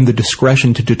allow them the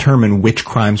discretion to determine which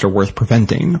crimes are worth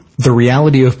preventing. The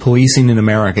reality of policing in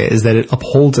America is that it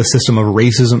upholds a system of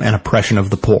racism and oppression of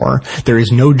the poor. There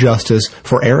is no justice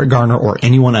for Eric Garner or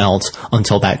anyone else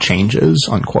until that changes,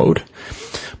 unquote.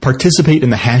 Participate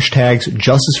in the hashtags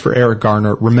Justice for Eric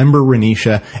Garner, Remember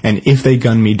Renisha, and If They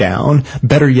Gun Me Down.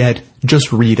 Better yet,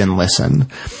 just read and listen.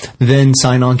 Then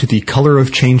sign on to the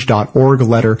colorofchange.org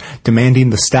letter demanding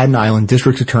the Staten Island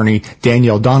District Attorney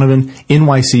Danielle Donovan,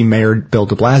 NYC Mayor Bill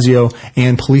de Blasio,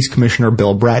 and Police Commissioner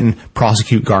Bill Bratton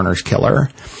prosecute Garner's killer.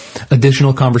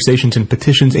 Additional conversations and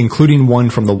petitions, including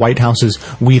one from the White House's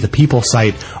We the People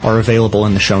site, are available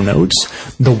in the show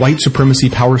notes. The white supremacy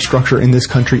power structure in this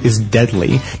country is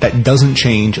deadly. That doesn't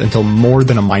change until more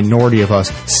than a minority of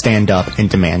us stand up and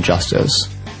demand justice.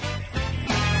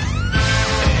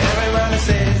 Everybody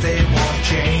says they want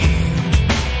change,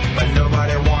 but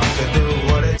nobody wants to do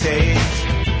what it takes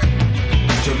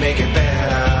to make it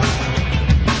better.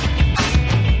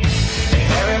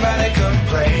 Everybody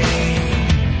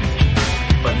complains,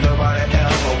 but nobody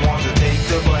ever wants to take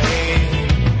the blame.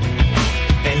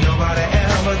 And nobody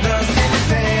ever does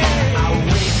anything. I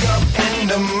wake up in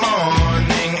the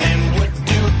morning and what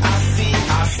do I see?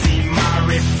 I see my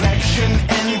reflection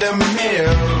in the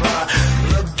mirror,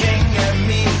 looking at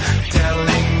me,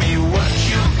 telling me what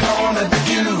you gonna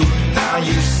do. Now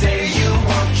you say you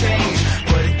won't change,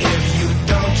 but if you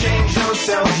don't change your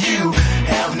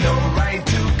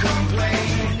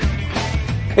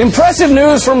Impressive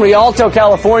news from Rialto,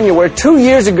 California, where 2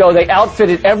 years ago they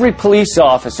outfitted every police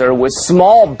officer with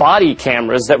small body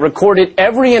cameras that recorded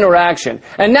every interaction.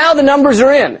 And now the numbers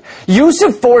are in. Use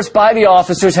of force by the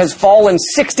officers has fallen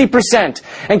 60%,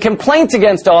 and complaints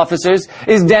against officers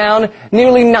is down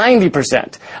nearly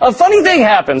 90%. A funny thing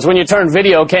happens when you turn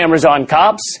video cameras on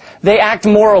cops. They act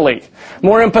morally,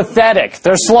 more empathetic.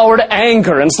 They're slower to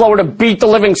anger and slower to beat the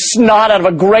living snot out of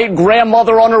a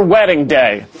great-grandmother on her wedding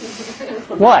day.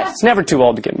 What? It's never too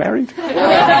old to get married.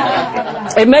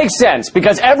 It makes sense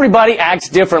because everybody acts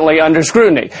differently under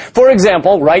scrutiny. For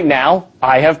example, right now,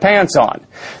 I have pants on.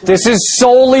 This is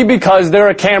solely because there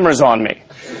are cameras on me.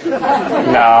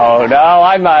 No,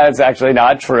 it's actually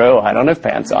not true. I don't have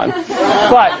pants on.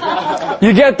 But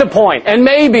you get the point. And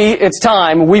maybe it's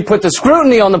time we put the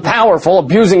scrutiny on the powerful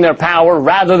abusing their power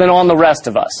rather than on the rest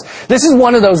of us. This is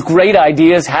one of those great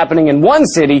ideas happening in one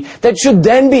city that should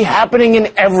then be happening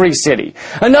in every city.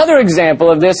 Another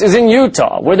example of this is in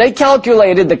Utah, where they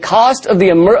calculated the cost of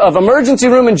of emergency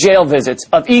room and jail visits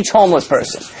of each homeless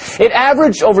person. It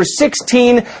averaged over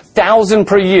 $16,000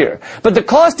 per year. But the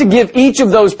cost to give each of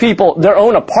those people their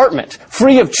own apartment,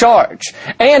 free of charge,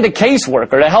 and a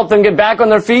caseworker to help them get back on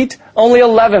their feet, only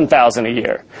 $11,000 a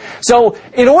year. So,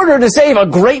 in order to save a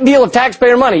great deal of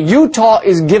taxpayer money, Utah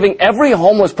is giving every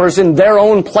homeless person their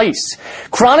own place.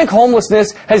 Chronic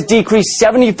homelessness has decreased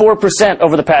 74%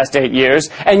 over the past 8 years,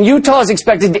 and Utah is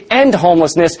expected to end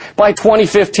homelessness by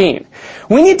 2015.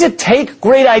 We need to take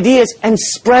great ideas and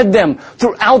spread them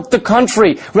throughout the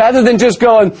country, rather than just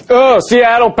going, oh,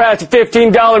 Seattle passed a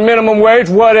 $15 minimum wage,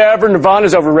 whatever,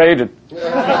 Nirvana's overrated.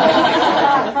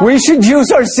 We should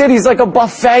use our cities like a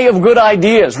buffet of good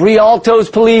ideas. Rialto's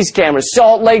police cameras,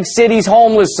 Salt Lake City's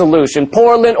homeless solution,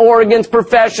 Portland, Oregon's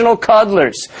professional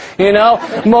cuddlers,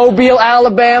 Mobile,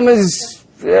 Alabama's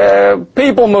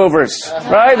people movers,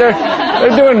 right?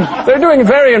 They're doing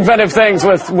very inventive things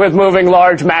with moving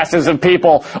large masses of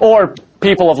people, or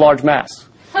people of large mass.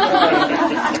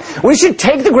 We should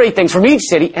take the great things from each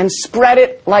city and spread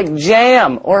it like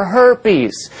jam or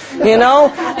herpes.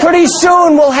 Pretty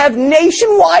soon we'll have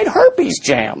nationwide herpes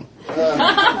jam.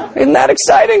 Isn't that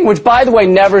exciting? Which, by the way,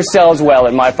 never sells well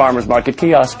in my farmer's market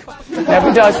kiosk.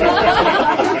 Never does.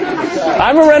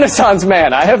 I'm a Renaissance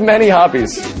man. I have many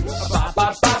hobbies.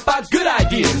 Good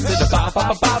ideas.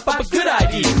 Good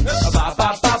ideas.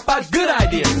 Good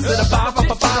ideas.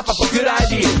 Good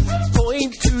ideas.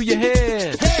 Point to your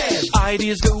head.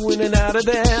 Ideas go in and out of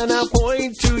there. Now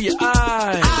point to your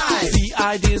eyes. See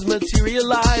ideas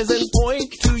materialize and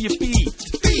point to your feet.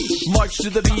 March to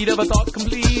the beat of a thought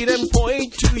complete and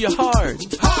point to your heart.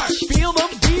 Feel the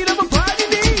beat of a pride you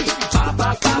need.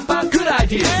 Good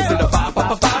ideas.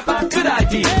 Good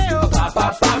ideas.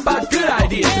 Good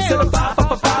ideas.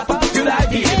 Good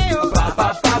ideas.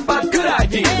 Good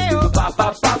ideas.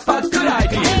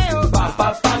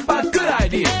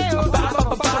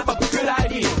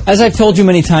 As I've told you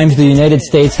many times, the United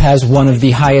States has one of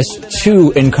the highest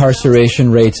 2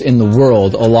 incarceration rates in the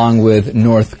world, along with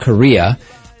North Korea.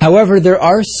 However, there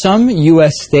are some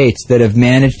U.S. states that have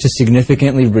managed to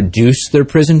significantly reduce their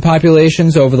prison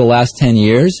populations over the last 10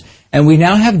 years, and we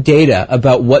now have data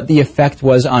about what the effect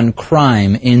was on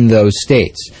crime in those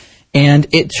states. And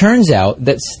it turns out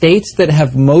that states that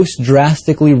have most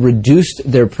drastically reduced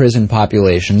their prison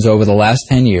populations over the last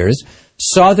 10 years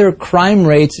saw their crime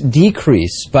rates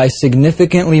decrease by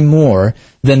significantly more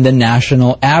than the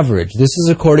national average. This is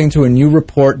according to a new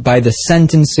report by the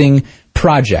Sentencing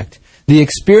Project. The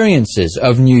experiences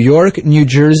of New York, New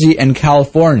Jersey, and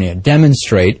California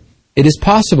demonstrate it is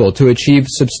possible to achieve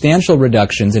substantial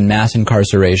reductions in mass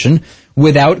incarceration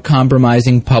without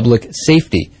compromising public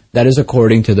safety. That is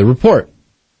according to the report.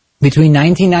 Between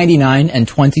 1999 and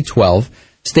 2012,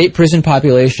 state prison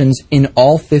populations in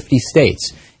all 50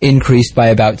 states increased by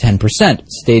about 10%.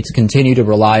 States continue to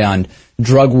rely on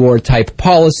drug war type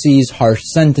policies, harsh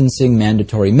sentencing,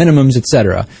 mandatory minimums,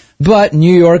 etc. But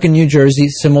New York and New Jersey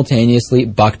simultaneously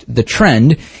bucked the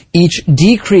trend, each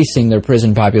decreasing their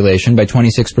prison population by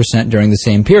 26% during the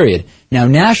same period. Now,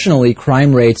 nationally,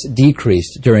 crime rates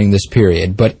decreased during this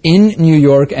period, but in New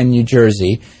York and New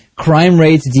Jersey, crime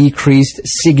rates decreased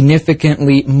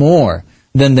significantly more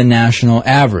than the national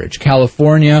average.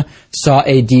 California saw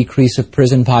a decrease of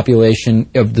prison population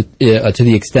of to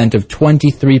the extent of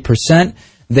 23%.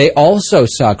 They also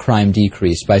saw crime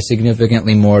decrease by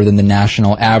significantly more than the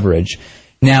national average.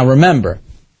 Now remember,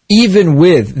 even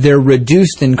with their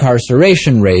reduced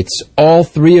incarceration rates, all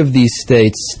 3 of these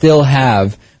states still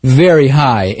have very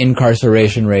high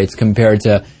incarceration rates compared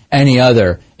to any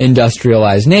other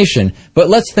industrialized nation. But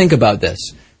let's think about this.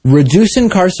 Reduce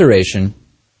incarceration,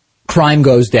 crime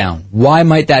goes down. Why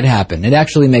might that happen? It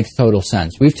actually makes total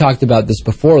sense. We've talked about this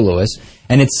before, Lewis,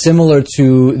 and it's similar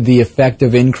to the effect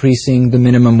of increasing the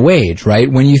minimum wage, right?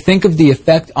 When you think of the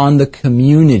effect on the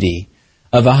community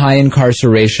of a high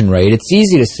incarceration rate, it's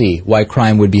easy to see why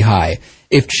crime would be high.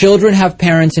 If children have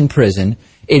parents in prison,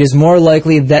 it is more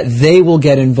likely that they will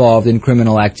get involved in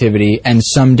criminal activity and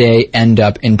someday end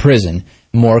up in prison.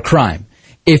 More crime.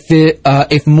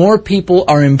 If more people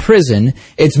are in prison,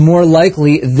 it's more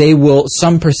likely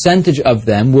some percentage of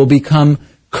them will become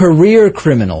career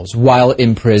criminals while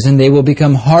in prison. They will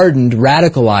become hardened,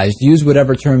 radicalized, use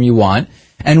whatever term you want,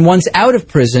 and once out of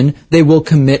prison, they will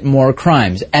commit more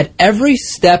crimes. At every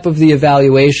step of the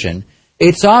evaluation,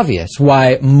 it's obvious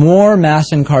why more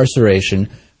mass incarceration,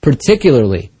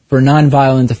 particularly for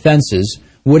nonviolent offenses,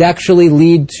 would actually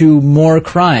lead to more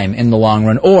crime in the long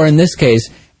run, or in this case,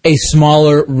 a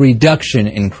smaller reduction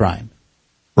in crime.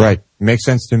 Right. Makes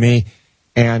sense to me.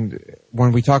 And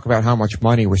when we talk about how much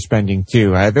money we're spending,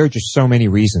 too, there are just so many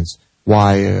reasons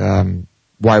why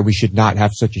we should not have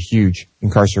such a huge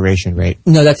incarceration rate.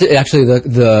 No, that's actually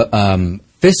the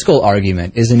fiscal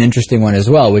argument is an interesting one as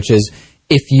well, which is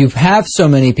if you have so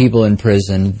many people in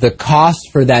prison, the cost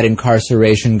for that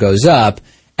incarceration goes up,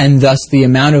 and thus the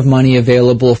amount of money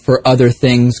available for other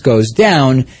things goes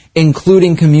down,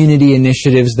 including community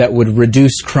initiatives that would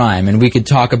reduce crime. And we could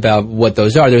talk about what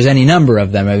those are. There's any number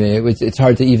of them. I mean, it's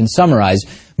hard to even summarize.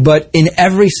 But in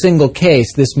every single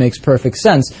case, this makes perfect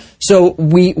sense. So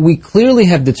we clearly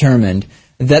have determined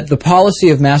that the policy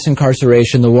of mass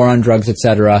incarceration, the war on drugs,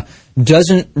 etc.,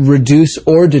 doesn't reduce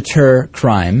or deter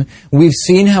crime. We've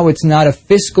seen how it's not a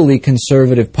fiscally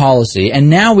conservative policy, and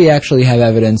now we actually have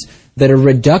evidence that a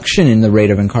reduction in the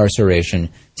rate of incarceration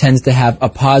tends to have a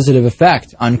positive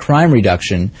effect on crime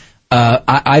reduction.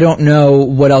 I don't know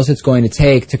what else it's going to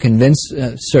take to convince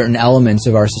certain elements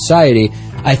of our society.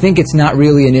 I think it's not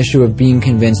really an issue of being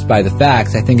convinced by the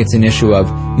facts. I think it's an issue of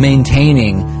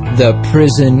maintaining the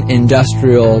prison,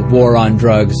 industrial, war on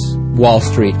drugs, Wall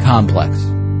Street complex.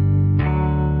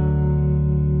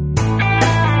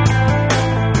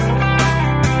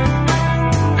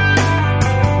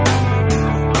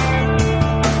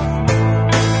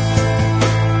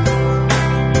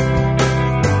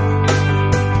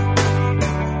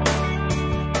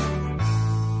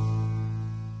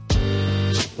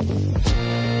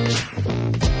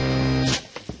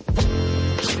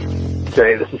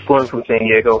 Jay, this is Slim from San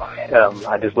Diego.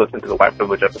 I just listened to the White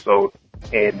Privilege episode,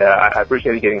 and I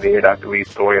appreciated getting to hear Dr. Lee's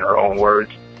story in her own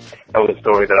words. That was a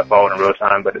story that I followed in real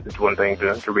time, but it's one thing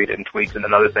to read it in tweets and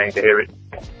another thing to hear it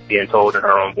being told in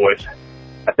her own voice.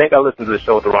 I think I listened to the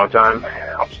show at the wrong time.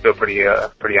 I'm still pretty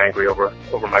angry over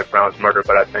Mike Brown's murder,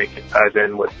 but I think it ties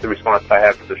in with the response I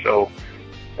have to the show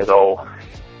as a whole.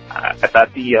 I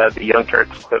thought the Young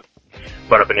Turks clip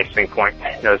brought up an interesting point.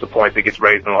 You know, it's a point that gets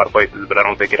raised in a lot of places, but I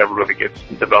don't think it ever really gets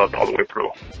developed all the way through,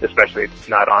 especially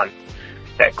not on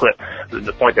that clip.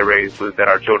 The point they raised was that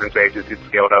our children's ages get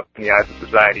scaled up in the eyes of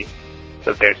society,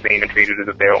 that they're seen and treated as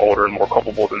if they're older and more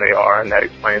culpable than they are, and that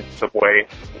explains in some way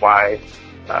why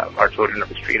our children are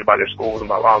mistreated by their schools and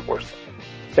by law enforcement.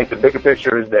 I think the bigger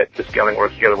picture is that the scaling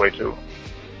works the other way too.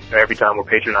 You know, every time we're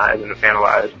patronized and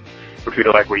analyzed, we're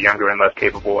treated like we're younger and less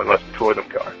capable and less mature than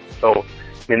we are. So,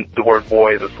 I mean, the word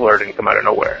boy is a slur that didn't come out of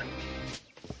nowhere.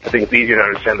 I think it's easier to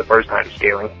understand the first kind of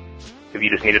scaling. If you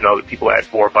just need to know that people add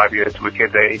 4 or 5 years to a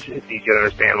kid's age, it's easier to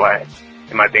understand why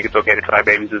they might think it's okay to try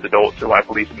babies as adults, or why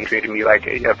police have been treating me like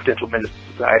a potential menace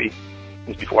to society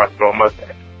since before I could throw a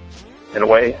mustache. In a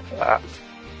way,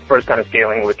 first kind of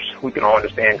scaling, which we can all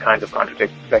understand, kind of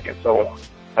contradicts the second, so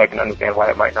I can understand why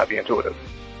it might not be intuitive.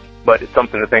 But it's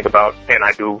something to think about, and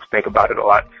I do think about it a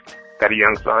lot. Got a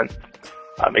young son.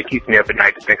 It keeps me up at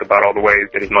night to think about all the ways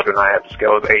that his mother and I have to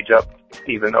scale his age up,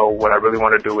 even though what I really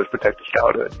want to do is protect his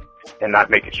childhood and not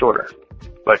make it shorter.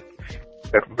 But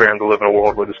they're preparing to live in a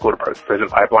world where the school to prison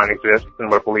pipeline exists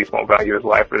and where police won't value his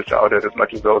life or his childhood as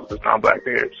much as those of his non-black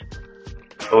peers.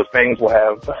 Those things will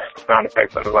have profound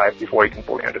effects on his life before he can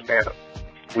fully understand them.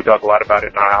 We talk a lot about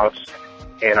it in our house,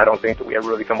 and I don't think that we ever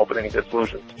really come up with any good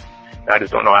solutions. I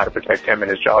just don't know how to protect him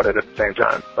and his childhood at the same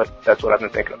time, but that's what I've been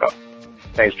thinking about.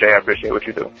 Thanks, Jay. I appreciate what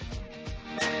you do.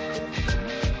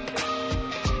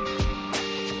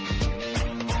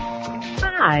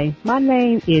 Hi, my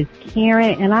name is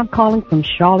Karen, and I'm calling from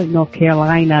Charlotte, North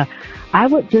Carolina. I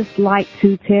would just like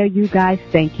to tell you guys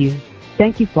thank you.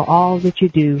 Thank you for all that you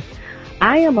do.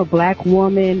 I am a black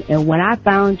woman, and when I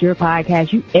found your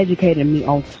podcast, you educated me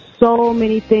on so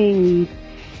many things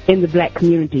in the black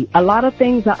community. A lot of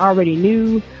things I already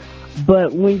knew,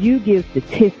 but when you give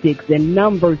statistics and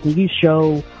numbers and you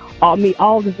show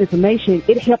all this information,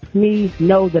 it helps me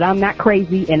know that I'm not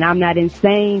crazy and I'm not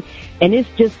insane, and it's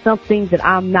just something that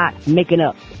I'm not making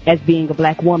up as being a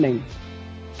black woman.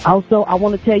 Also, I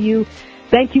want to tell you,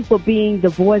 thank you for being the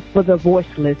voice for the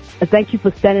voiceless. Thank you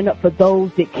for standing up for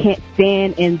those that can't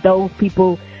stand and those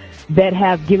people that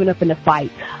have given up in the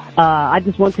fight. I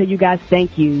just want to tell you guys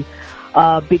thank you.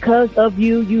 Because of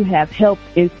you, you have helped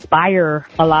inspire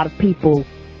a lot of people.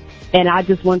 And I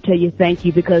just want to tell you thank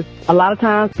you, because a lot of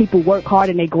times people work hard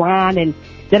and they grind and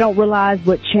they don't realize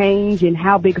what change and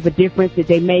how big of a difference that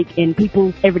they make in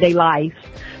people's everyday life.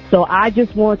 So I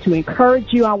just want to encourage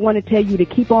you. I want to tell you to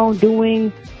keep on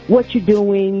doing what you're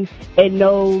doing and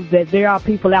know that there are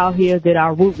people out here that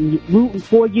are rooting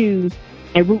for you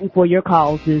and rooting for your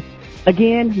causes.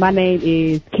 Again, my name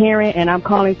is Karen, and I'm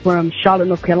calling from Charlotte,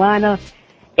 North Carolina.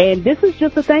 And this is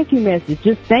just a thank you message.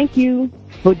 Just thank you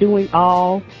for doing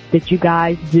all that you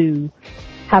guys do.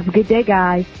 Have a good day,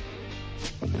 guys.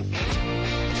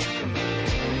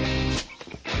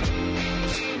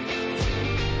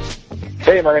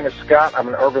 Hey, my name is Scott. I'm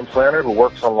an urban planner who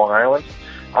works on Long Island.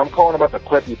 I'm calling about the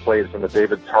clip he played from the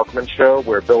David Parkman show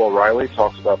where Bill O'Reilly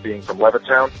talks about being from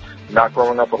Levittown, not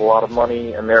growing up with a lot of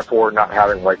money, and therefore not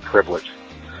having white privilege.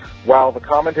 While the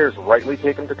commentators rightly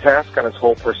take him to task on his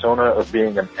whole persona of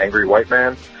being an angry white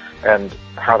man and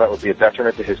how that would be a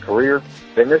detriment to his career,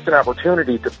 they missed an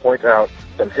opportunity to point out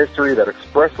some history that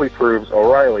expressly proves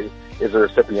O'Reilly is a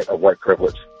recipient of white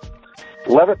privilege.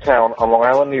 Levittown on Long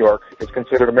Island, New York, is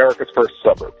considered America's first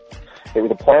suburb. It was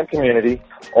a planned community,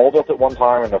 all built at one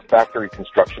time in the factory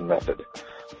construction method.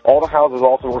 All the houses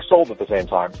also were sold at the same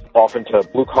time, often to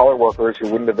blue-collar workers who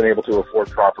wouldn't have been able to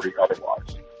afford property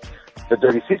otherwise. The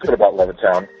dirty secret about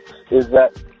Levittown is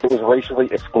that it was racially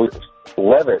exclusive.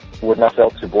 Levitt would not sell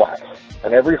to blacks,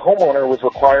 and every homeowner was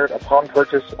required upon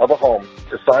purchase of a home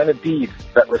to sign a deed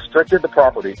that restricted the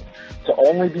property to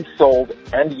only be sold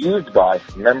and used by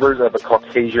members of the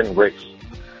Caucasian race.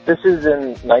 This is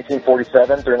in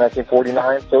 1947 through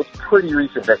 1949, so it's pretty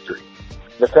recent history.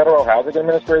 The Federal Housing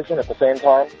Administration at the same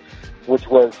time, which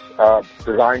was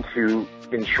designed to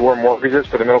ensure mortgages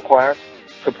for the middle class,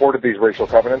 supported these racial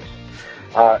covenants.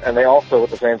 And they also, at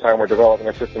the same time, were developing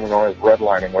a system known as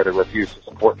redlining, where they refused to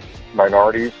support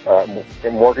minorities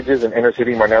in mortgages in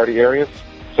inner-city minority areas.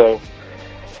 So,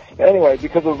 anyway,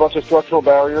 because of a bunch of structural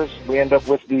barriers, we end up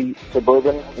with the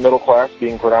suburban middle class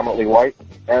being predominantly white,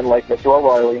 and like Mr.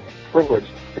 O'Reilly,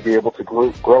 privileged to be able to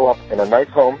grow up in a nice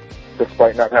home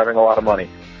despite not having a lot of money.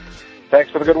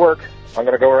 Thanks for the good work. I'm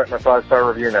going to go write my 5-star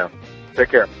review now. Take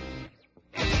care.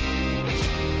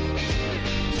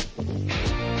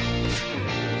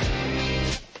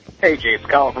 Hey, Jay, it's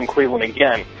Colin from Cleveland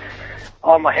again.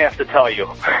 I have to tell you,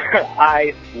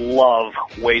 I love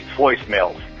Wade's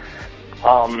voicemails.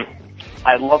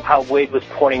 I love how Wade was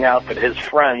pointing out that his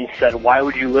friend said, why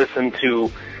would you listen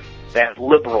to that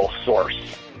liberal source?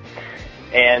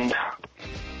 And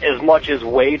as much as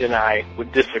Wade and I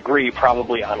would disagree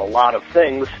probably on a lot of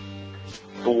things,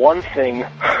 the one thing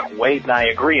Wade and I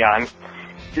agree on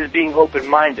is being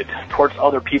open-minded towards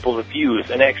other people's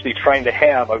views and actually trying to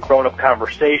have a grown-up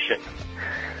conversation.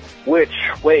 Which,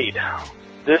 Wade,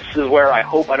 this is where I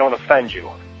hope I don't offend you,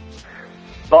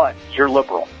 but you're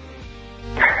liberal.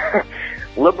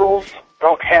 Liberals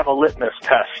don't have a litmus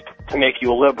test to make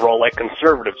you a liberal like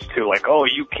conservatives do. Like, oh,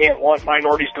 you can't want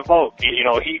minorities to vote. You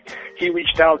know, he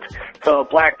reached out to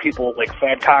black people like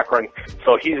Thad Cochran,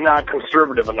 so he's not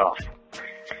conservative enough.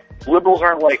 Liberals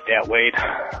aren't like that, Wade.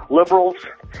 Liberals,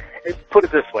 put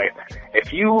it this way,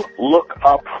 if you look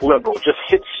up liberal, just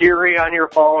hit Siri on your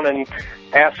phone and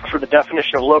ask for the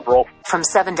definition of liberal. From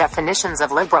 7 definitions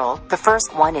of liberal, the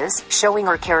first one is showing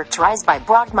or characterized by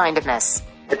broad-mindedness.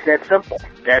 It's that simple.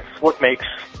 That's what makes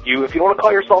you, if you want to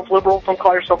call yourself liberal, don't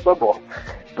call yourself liberal.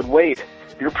 But Wade,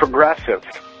 you're progressive.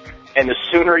 And the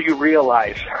sooner you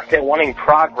realize that wanting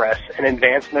progress and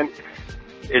advancement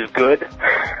is good,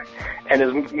 and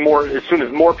as soon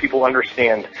as more people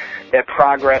understand that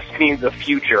progress means the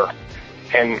future,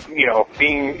 and,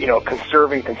 being,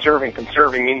 conserving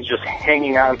means just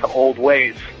hanging on to old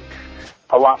ways,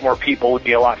 a lot more people would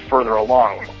be a lot further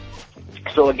along.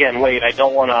 So again, Wade, I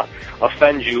don't want to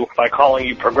offend you by calling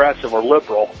you progressive or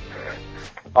liberal.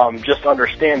 Just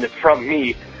understand that from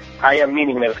me, I am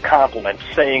meaning that as a compliment,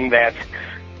 saying that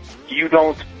you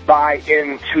don't buy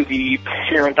into the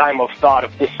paradigm of thought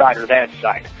of this side or that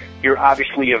side. You're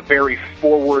obviously a very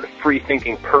forward,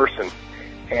 free-thinking person.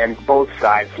 And both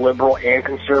sides, liberal and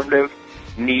conservative,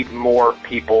 need more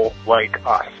people like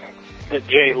us.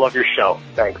 Jay, love your show.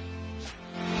 Thanks.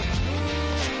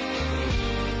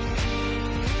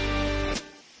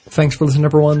 Thanks for listening,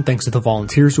 everyone. Thanks to the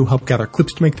volunteers who helped gather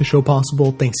clips to make the show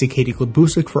possible. Thanks to Katie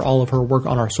Klabusik for all of her work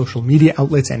on our social media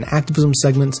outlets and activism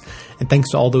segments. And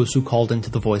thanks to all those who called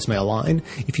into the voicemail line.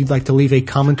 If you'd like to leave a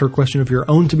comment or question of your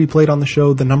own to be played on the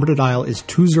show, the number to dial is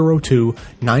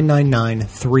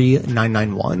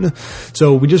 202-999-3991.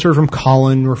 So we just heard from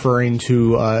Colin referring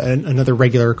to another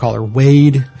regular caller,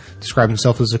 Wade, describing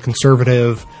himself as a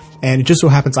conservative. And it just so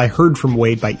happens I heard from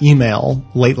Wade by email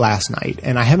late last night,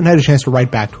 and I haven't had a chance to write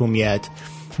back to him yet,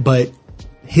 but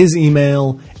his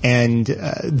email and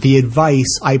the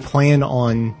advice I plan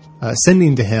on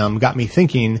sending to him got me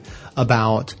thinking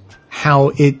about how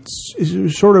it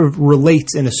sort of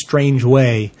relates in a strange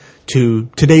way to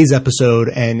today's episode,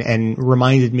 and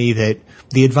reminded me that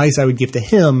the advice I would give to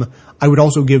him, I would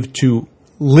also give to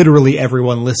literally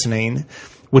everyone listening,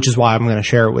 which is why I'm going to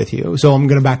share it with you. So I'm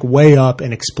going to back way up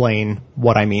and explain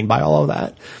what I mean by all of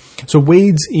that. So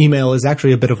Wade's email is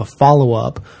actually a bit of a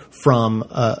follow-up from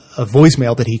a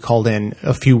voicemail that he called in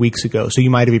a few weeks ago, so you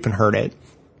might have even heard it.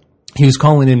 He was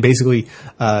calling in basically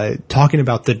talking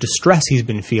about the distress he's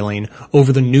been feeling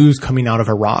over the news coming out of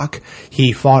Iraq.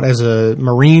 He fought as a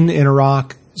Marine in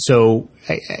Iraq, so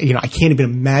I can't even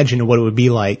imagine what it would be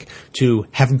like to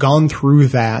have gone through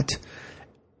that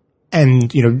and,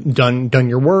 done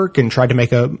your work and tried to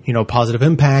make a, positive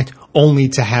impact, only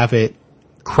to have it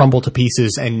crumble to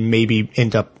pieces and maybe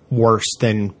end up worse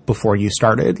than before you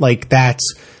started. Like,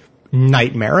 that's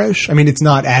nightmarish. I mean, it's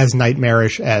not as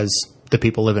nightmarish as the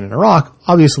people living in Iraq,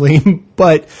 obviously,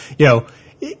 but,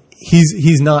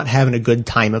 he's not having a good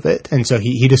time of it. And so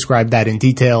he described that in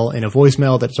detail in a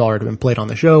voicemail that's already been played on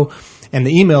the show. And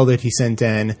the email that he sent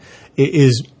in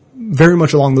is very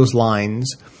much along those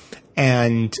lines.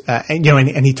 And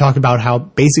he talked about how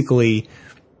basically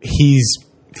he's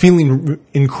feeling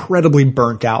incredibly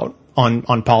burnt out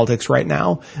on politics right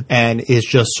now, and is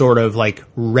just sort of like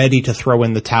ready to throw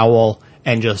in the towel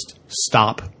and just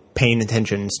stop paying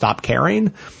attention, stop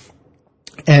caring.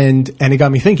 And it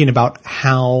got me thinking about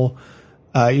how,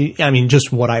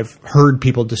 just what I've heard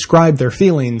people describe their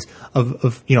feelings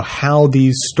of how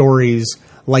these stories,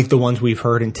 like the ones we've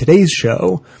heard in today's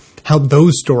show, how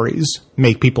those stories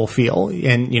make people feel.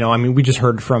 And, we just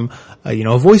heard from, a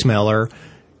voicemailer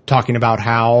talking about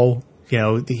how,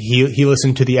 he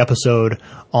listened to the episode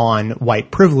on white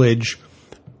privilege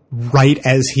right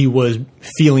as he was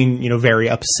feeling, very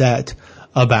upset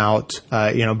about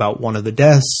one of the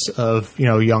deaths of,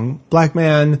 a young black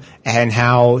man, and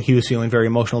how he was feeling very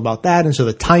emotional about that. And so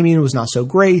the timing was not so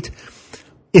great.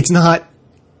 It's not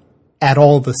at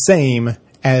all the same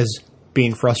as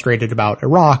being frustrated about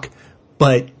Iraq,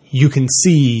 but you can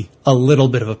see a little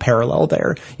bit of a parallel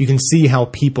there. You can see how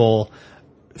people,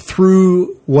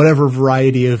 through whatever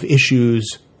variety of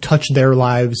issues touch their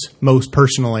lives most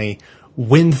personally,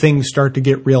 when things start to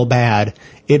get real bad,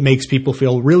 it makes people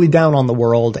feel really down on the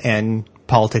world and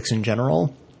politics in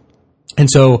general. And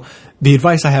so the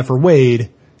advice I have for Wade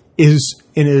is,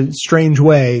 in a strange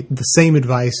way, the same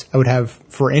advice I would have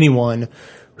for anyone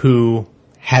who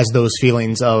has those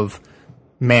feelings of,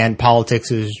 man, politics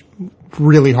is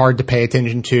really hard to pay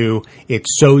attention to.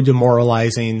 It's so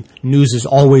demoralizing. News is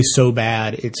always so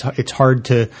bad. It's hard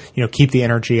to, keep the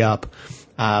energy up.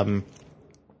 And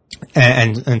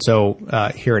so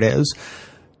here it is.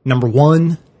 Number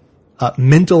one,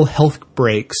 mental health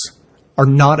breaks are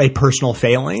not a personal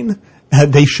failing.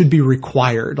 They should be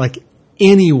required. Like,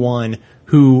 anyone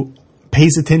who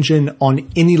pays attention on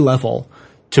any level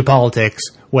to politics,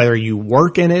 whether you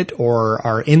work in it or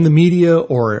are in the media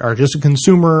or are just a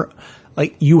consumer,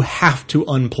 like, you have to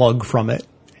unplug from it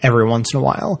every once in a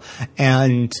while.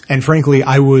 And frankly,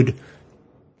 I would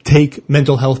take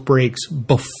mental health breaks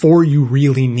before you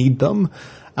really need them.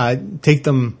 Take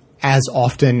them as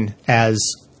often as,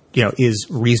 is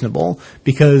reasonable,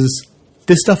 because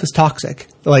this stuff is toxic.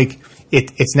 Like,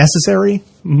 it's necessary,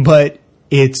 but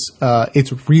it's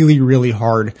really, really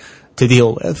hard to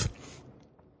deal with.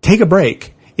 Take a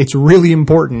break. It's really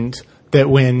important that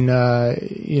when,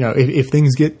 if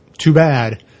things get too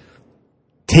bad,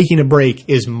 taking a break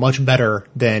is much better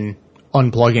than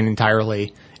unplugging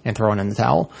entirely and throwing in the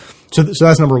towel. So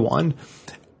that's number one.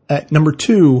 Number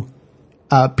two,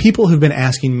 people have been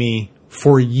asking me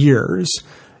for years,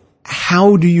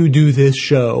 how do you do this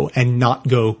show and not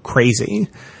go crazy?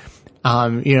 How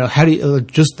do you,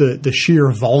 just the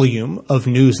sheer volume of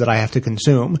news that I have to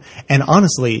consume. And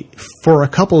honestly, for a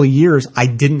couple of years, I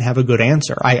didn't have a good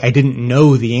answer. I didn't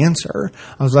know the answer.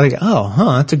 I was like,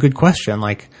 that's a good question.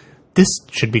 Like, this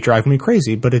should be driving me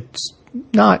crazy, but it's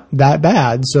not that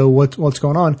bad. So what's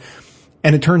going on?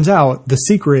 And it turns out the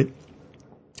secret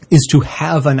is to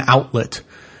have an outlet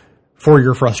for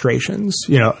your frustrations.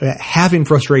 Having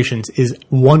frustrations is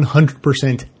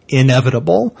 100%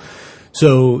 inevitable.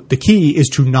 So the key is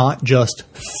to not just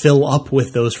fill up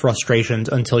with those frustrations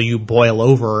until you boil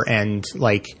over and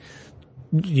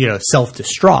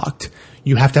self-destruct.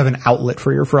 You have to have an outlet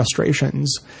for your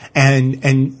frustrations.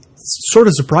 And sort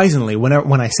of surprisingly,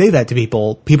 when I say that to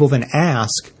people then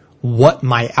ask what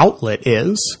my outlet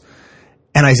is.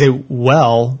 And I say,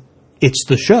 well, it's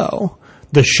the show.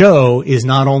 The show is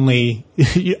not only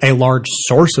a large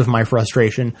source of my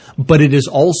frustration, but it is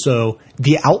also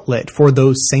the outlet for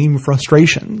those same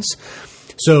frustrations.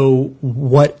 So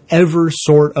whatever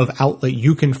sort of outlet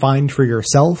you can find for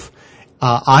yourself,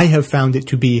 I have found it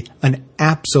to be an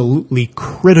absolutely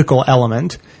critical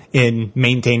element in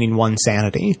maintaining one's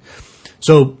sanity.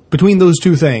 So between those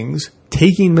two things,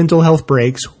 taking mental health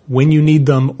breaks when you need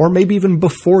them, or maybe even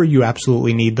before you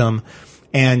absolutely need them,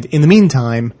 and in the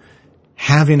meantime,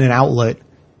 having an outlet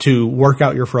to work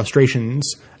out your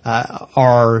frustrations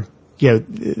are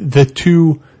the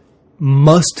two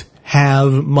must-do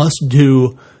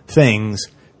things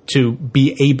to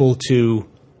be able to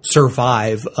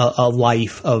survive a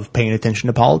life of paying attention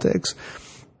to politics.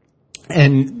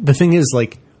 And the thing is,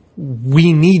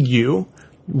 we need you.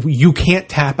 You can't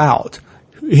tap out.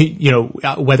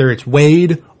 Whether it's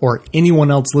Wade or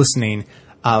anyone else listening,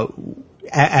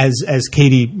 as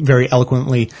Katie very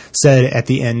eloquently said at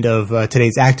the end of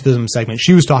today's activism segment,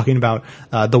 she was talking about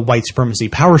the white supremacy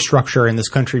power structure in this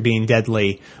country being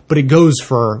deadly, but it goes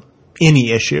for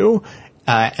any issue,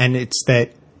 and it's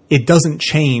that it doesn't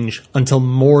change until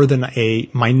more than a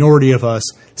minority of us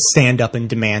stand up and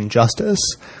demand justice.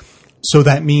 So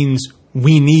that means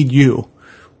we need you.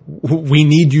 We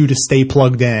need you to stay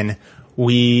plugged in.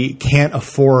 We can't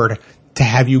afford to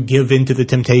have you give into the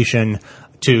temptation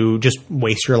to just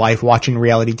waste your life watching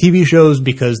reality TV shows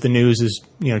because the news is,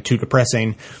 too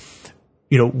depressing.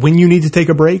 When you need to take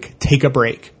a break, take a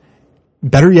break.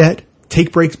 Better yet,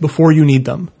 take breaks before you need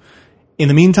them. In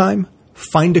the meantime,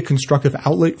 find a constructive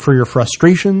outlet for your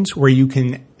frustrations where you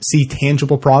can see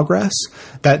tangible progress.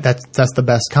 That's the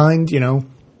best kind,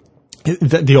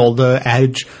 The old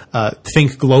adage,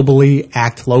 think globally,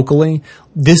 act locally.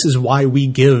 This is why we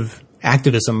give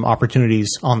activism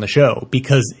opportunities on the show,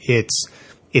 because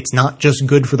it's not just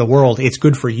good for the world, it's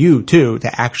good for you too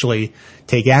to actually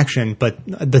take action. But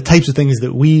the types of things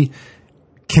that we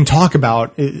can talk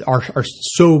about are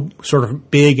so sort of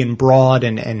big and broad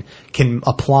and can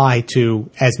apply to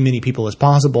as many people as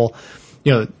possible.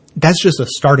 That's just a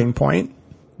starting point.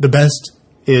 The best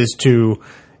is to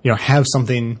have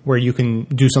something where you can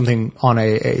do something on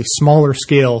a smaller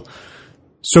scale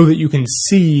so that you can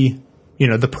see,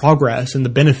 the progress and the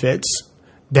benefits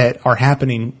that are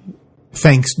happening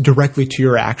thanks directly to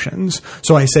your actions.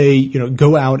 So I say,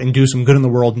 go out and do some good in the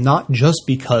world, not just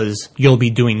because you'll be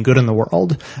doing good in the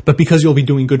world, but because you'll be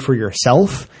doing good for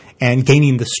yourself and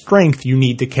gaining the strength you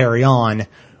need to carry on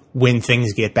when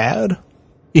things get bad.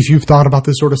 If you've thought about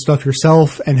this sort of stuff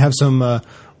yourself and have some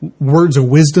words of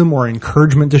wisdom or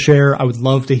encouragement to share, I would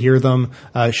love to hear them,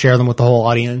 share them with the whole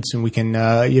audience, and we can,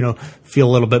 feel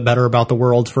a little bit better about the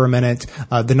world for a minute.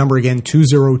 The number again,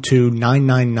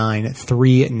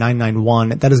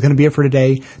 202-999-3991. That is going to be it for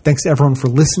today. Thanks to everyone for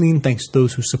listening. Thanks to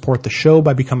those who support the show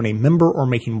by becoming a member or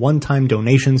making one-time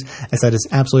donations, as that is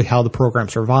absolutely how the program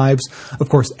survives. Of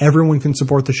course, everyone can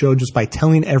support the show just by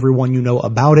telling everyone you know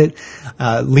about it,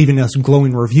 leaving us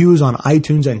glowing reviews on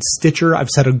iTunes and Stitcher. I've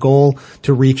set a goal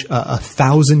to reach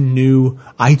 1,000 new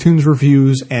iTunes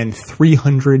reviews and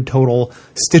 300 total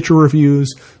Stitcher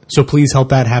reviews. So please help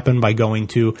that happen by going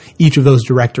to each of those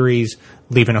directories,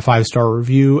 leaving a 5-star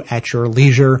review at your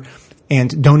leisure,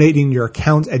 and donating your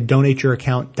account at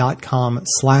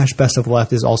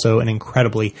donateyouraccount.com/bestofleft is also an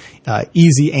incredibly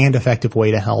easy and effective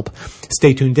way to help.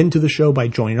 Stay tuned into the show by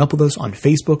joining up with us on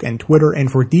Facebook and Twitter,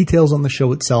 and for details on the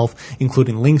show itself,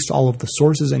 including links to all of the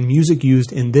sources and music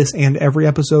used in this and every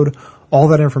episode, all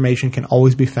that information can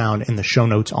always be found in the show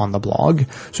notes on the blog.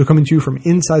 So coming to you from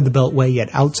inside the Beltway, yet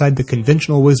outside the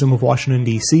conventional wisdom of Washington,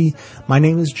 D.C., my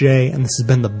name is Jay, and this has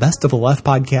been the Best of the Left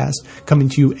podcast, coming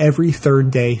to you every third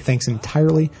day, thanks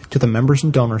entirely to the members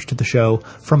and donors to the show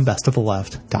from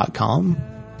bestoftheleft.com.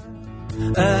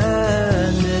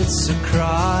 And it's a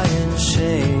crying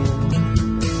shame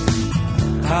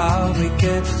how we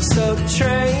get so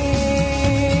trained